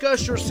to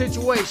discuss your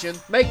situation,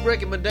 make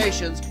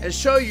recommendations, and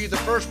show you the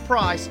first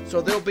price so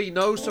there'll be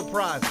no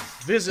surprises.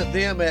 Visit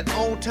them at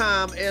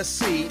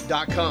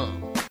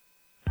ontimesc.com.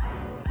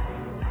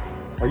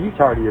 Are you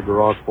tired of your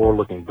garage floor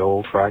looking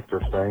dull, cracked,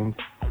 or stained?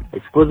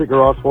 Exquisite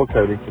Garage Floor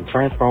Coating can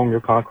transform your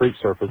concrete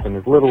surface in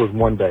as little as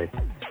one day.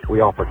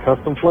 We offer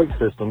custom flake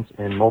systems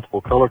in multiple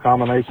color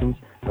combinations,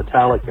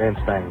 metallic, and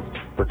stains.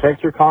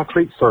 Protect your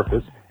concrete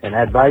surface and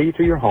add value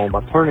to your home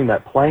by turning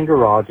that plain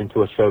garage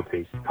into a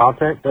showpiece.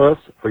 Contact us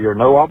for your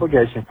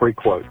no-obligation free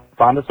quote.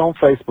 Find us on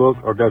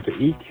Facebook or go to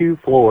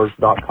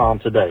eqfloors.com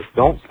today.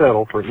 Don't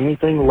settle for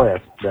anything less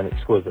than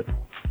exquisite.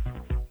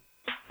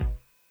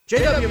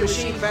 JW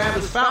Machine Fab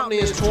is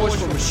Fountain's choice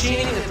for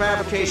machining and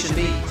fabrication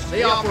needs.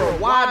 They offer a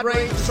wide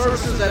range of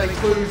services that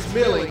includes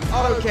milling,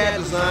 AutoCAD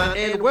design,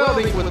 and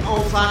welding with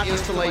on-site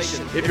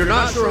installation. If you're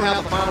not sure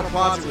how the final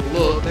project will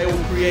look, they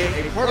will create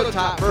a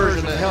prototype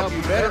version to help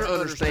you better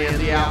understand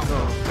the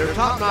outcome. Their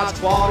top-notch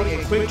quality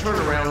and quick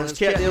turnaround has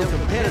kept them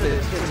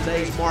competitive in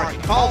today's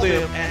market. Call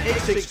them at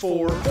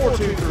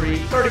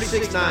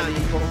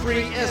 864-423-3690 for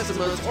free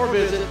estimates or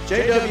visit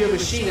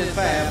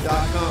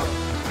jwmachiningfab.com.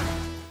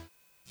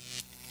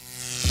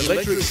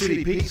 Electric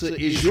City Pizza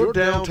is your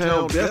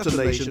downtown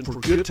destination for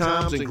good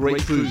times and great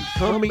food.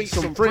 Come meet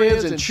some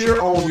friends and cheer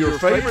on your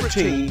favorite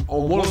team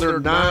on one of their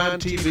 9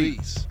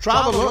 TVs.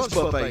 Try the lunch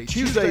buffet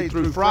Tuesday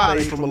through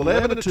Friday from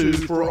 11 to 2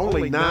 for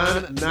only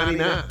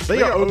 $9.99.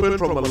 They are open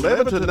from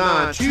 11 to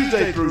 9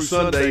 Tuesday through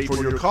Sunday for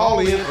your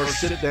call-in or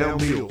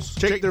sit-down meals.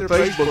 Check their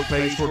Facebook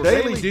page for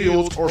daily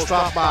deals or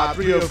stop by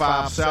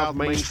 305 South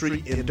Main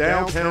Street in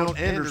downtown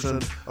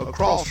Anderson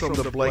across from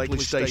the Blakely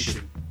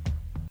Station.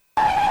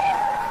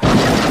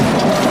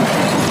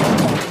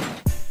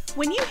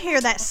 When you hear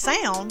that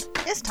sound,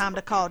 it's time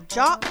to call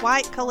Jock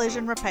White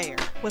Collision Repair.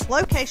 With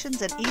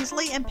locations in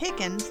Easley and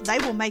Pickens, they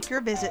will make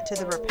your visit to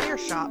the repair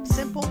shop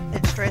simple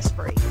and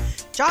stress-free.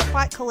 Jock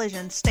White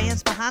Collision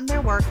stands behind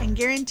their work and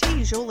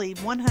guarantees you'll leave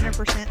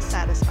 100%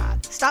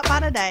 satisfied. Stop by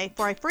today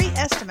for a free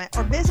estimate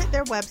or visit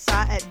their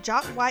website at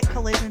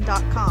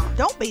jockwhitecollision.com.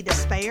 Don't be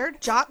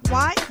despaired. Jock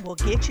White will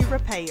get you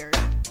repaired.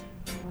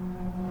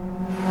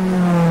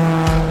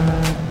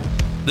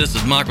 This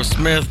is Michael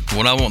Smith.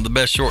 When I want the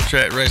best short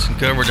track racing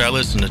coverage, I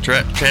listen to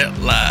Track Chat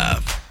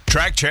Live.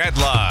 Track Chat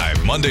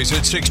Live, Mondays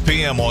at 6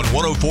 p.m. on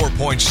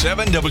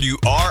 104.7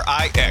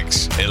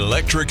 WRIX,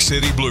 Electric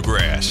City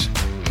Bluegrass.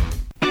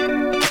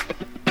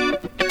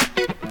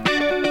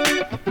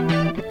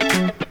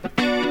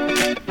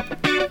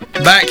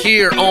 Back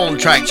here on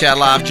Track Chat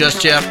Live,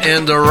 Just Jeff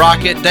and the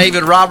Rocket.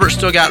 David Roberts,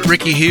 still got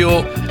Ricky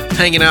Hill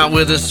hanging out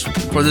with us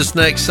for this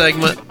next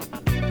segment.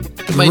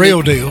 The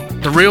real deal.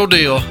 The real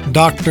deal.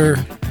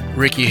 Dr.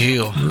 Ricky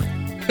Hill.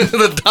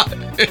 That's got a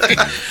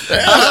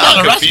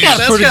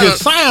pretty good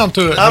sound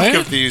to it, I'm man.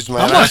 confused, man.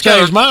 I'm going to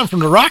change mine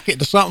from the Rocket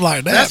to something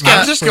like that.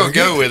 I'm just going to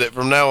go with it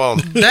from now on.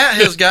 That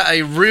has got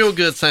a real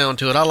good sound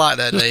to it. I like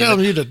that, Just David.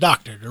 telling you the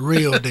doctor, the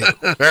real deal.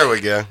 There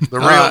we go. The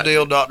real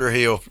deal, Dr.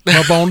 Hill.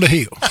 Up on the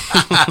hill.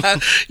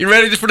 You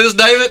ready for this,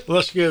 David?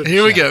 Let's go.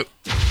 Here we go.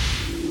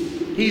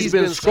 He's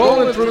been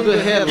scrolling through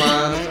the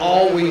headlines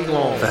all week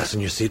long. Fasten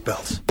your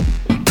seatbelts.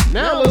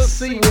 Now let's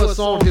see what's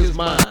on his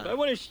mind. I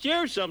want to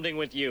share something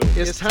with you.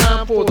 It's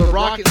time for The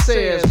Rocket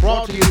Says,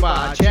 brought to you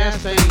by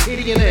Chastain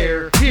Heating and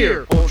Air,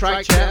 here on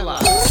Track Chat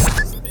Live.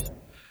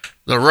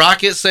 The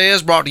Rocket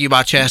Says, brought to you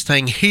by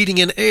Chastain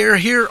Heating and Air,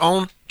 here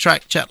on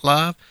Track Chat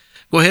Live.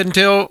 Go ahead and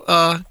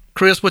tell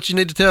Chris what you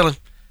need to tell him.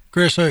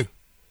 Chris who?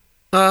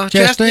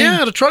 Chastain?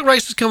 Yeah, the truck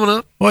race is coming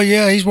up. Well,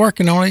 yeah, he's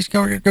working on it. He's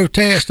going to go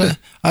test.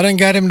 I done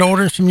got him to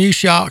order some new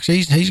shocks.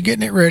 He's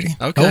getting it ready.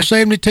 Okay. Old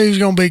 72 is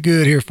going to be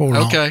good here for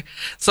long. Okay.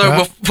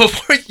 So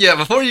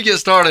before you get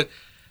started,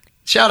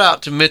 shout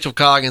out to Mitchell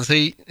Coggins.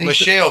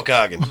 Michelle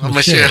Coggins.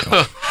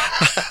 Michelle.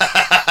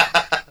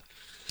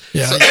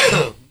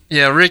 Yeah.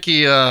 Yeah,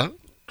 Ricky,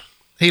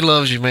 he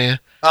loves you, man.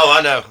 Oh,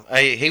 I know.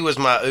 He was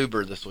my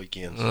Uber this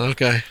weekend. So.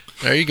 Okay.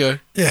 There you go.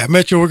 Yeah,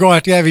 Mitchell, we're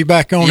going to have you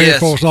back on here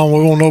for us long.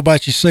 We want to know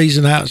about your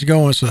season, how it's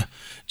going. So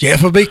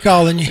Jeff will be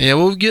calling you. Yeah,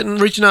 we'll be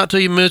reaching out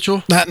to you,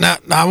 Mitchell. Now,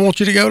 I want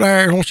you to go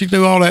there. I want you to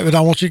do all that, but I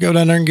want you to go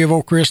down there and give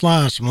old Chris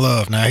Lyons some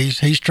love. Now,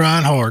 he's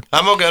trying hard.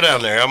 I'm going to go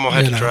down there. I'm going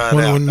to have to try it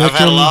out. I've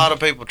had a lot of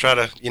people try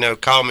to,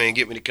 call me and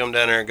get me to come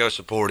down there and go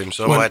support him,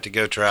 so I'm going to have to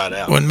go try it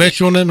out. When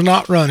Mitchell and them are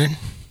not running,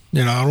 I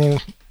don't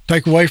want to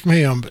take away from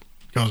him, but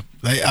because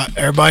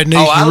everybody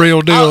needs the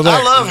real deal there.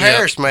 I love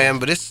Harris, man,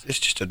 but it's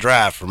just a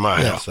drive from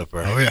my house up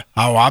there. Oh, yeah.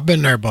 Oh, I've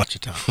been there a bunch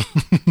of times.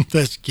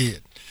 That's a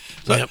kid.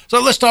 So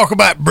let's talk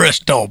about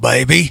Bristol,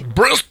 baby.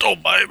 Bristol,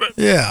 baby.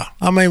 Yeah.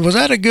 I mean, was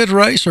that a good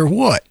race or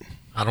what?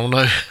 I don't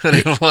know. I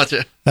didn't watch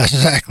it. That's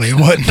exactly. It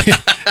wasn't.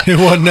 It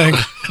wasn't.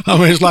 I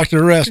mean, it's like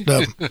the rest of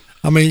them.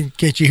 I mean,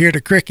 can't you hear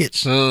the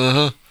crickets?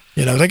 Uh-huh.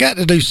 They got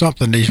to do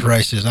something these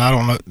races. I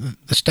don't know.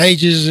 The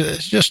stages,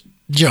 it's just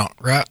junk,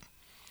 right?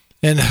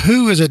 And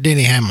who is a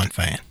Denny Hamlin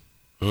fan?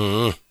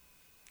 Mm-hmm.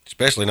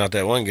 Especially not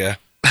that one guy.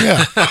 Yeah.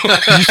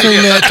 You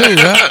seen that too,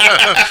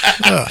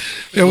 right?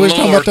 Yeah, we was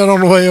talking about that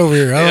on the way over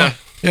here. Yeah.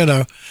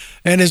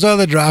 And his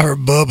other driver,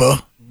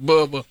 Bubba.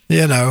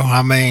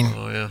 I mean,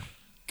 oh, yeah.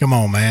 Come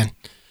on, man.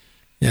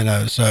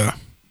 So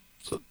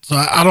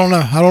I don't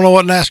know. I don't know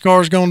what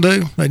NASCAR is going to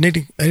do. They need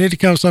to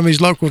come to some of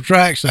these local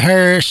tracks, the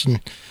Harris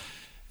and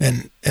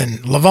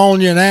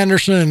Livonia and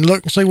Anderson, and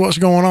look and see what's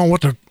going on,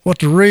 what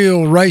the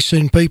real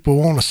racing people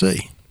want to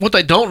see. What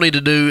they don't need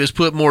to do is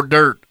put more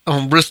dirt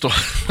on Bristol.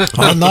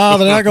 Oh, no,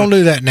 they're not going to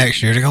do that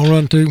next year. They're going to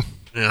run two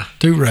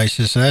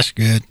races. So that's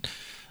good.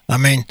 I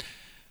mean,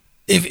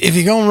 if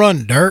you're going to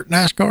run dirt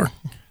NASCAR,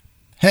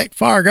 heck,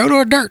 go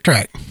to a dirt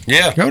track.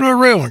 Yeah. Go to a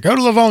real one. Go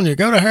to Livonia.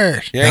 Go to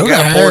Harris. Yeah, you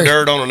got to pour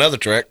dirt on another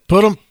track.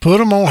 Put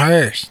them on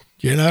Harris.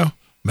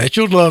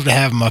 Mitchell would love to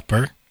have them up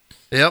there.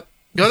 Yep.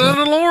 Go down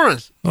to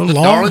Lawrence.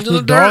 Darlington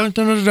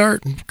of the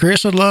dirt.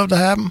 Chris would love to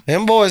have them.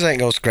 Them boys ain't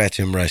going to scratch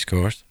them race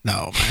cars.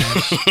 No,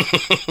 man.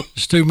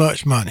 It's too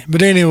much money.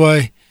 But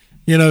anyway,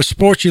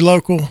 support your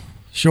local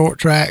short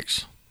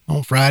tracks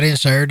on Friday and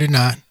Saturday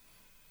night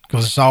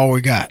because it's all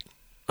we got.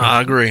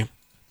 I agree.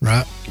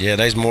 Right? Yeah,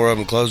 there's more of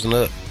them closing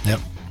up. Yep.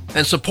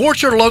 And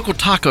support your local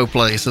taco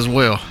place as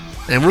well.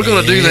 And we're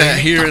going to do that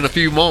here in a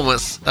few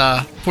moments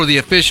for the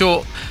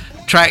official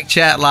Track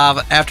Chat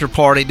Live after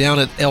party down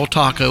at El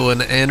Taco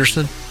in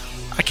Anderson.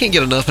 I can't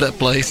get enough of that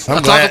place.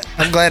 I'm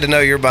glad to know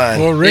you're buying.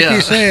 Well, Ricky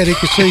said he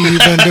could see you've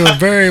been doing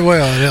very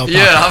well at El Taco.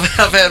 Yeah,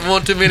 I've had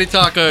one too many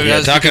tacos.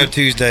 Yeah, Taco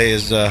Tuesday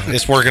is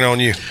it's working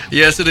on you.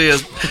 Yes, it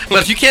is.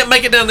 But if you can't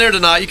make it down there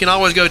tonight, you can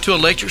always go to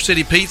Electric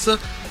City Pizza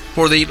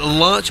for the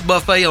lunch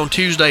buffet on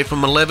Tuesday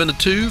from 11 to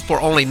 2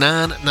 for only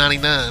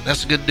 $9.99.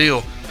 That's a good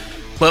deal.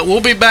 But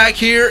we'll be back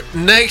here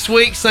next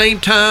week,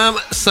 same time,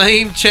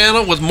 same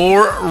channel, with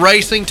more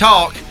racing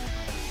talk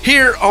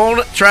here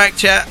on Track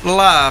Chat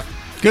Live.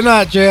 Good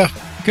night,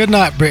 Jeff. Good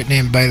night, Brittany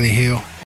and Bailey Hill.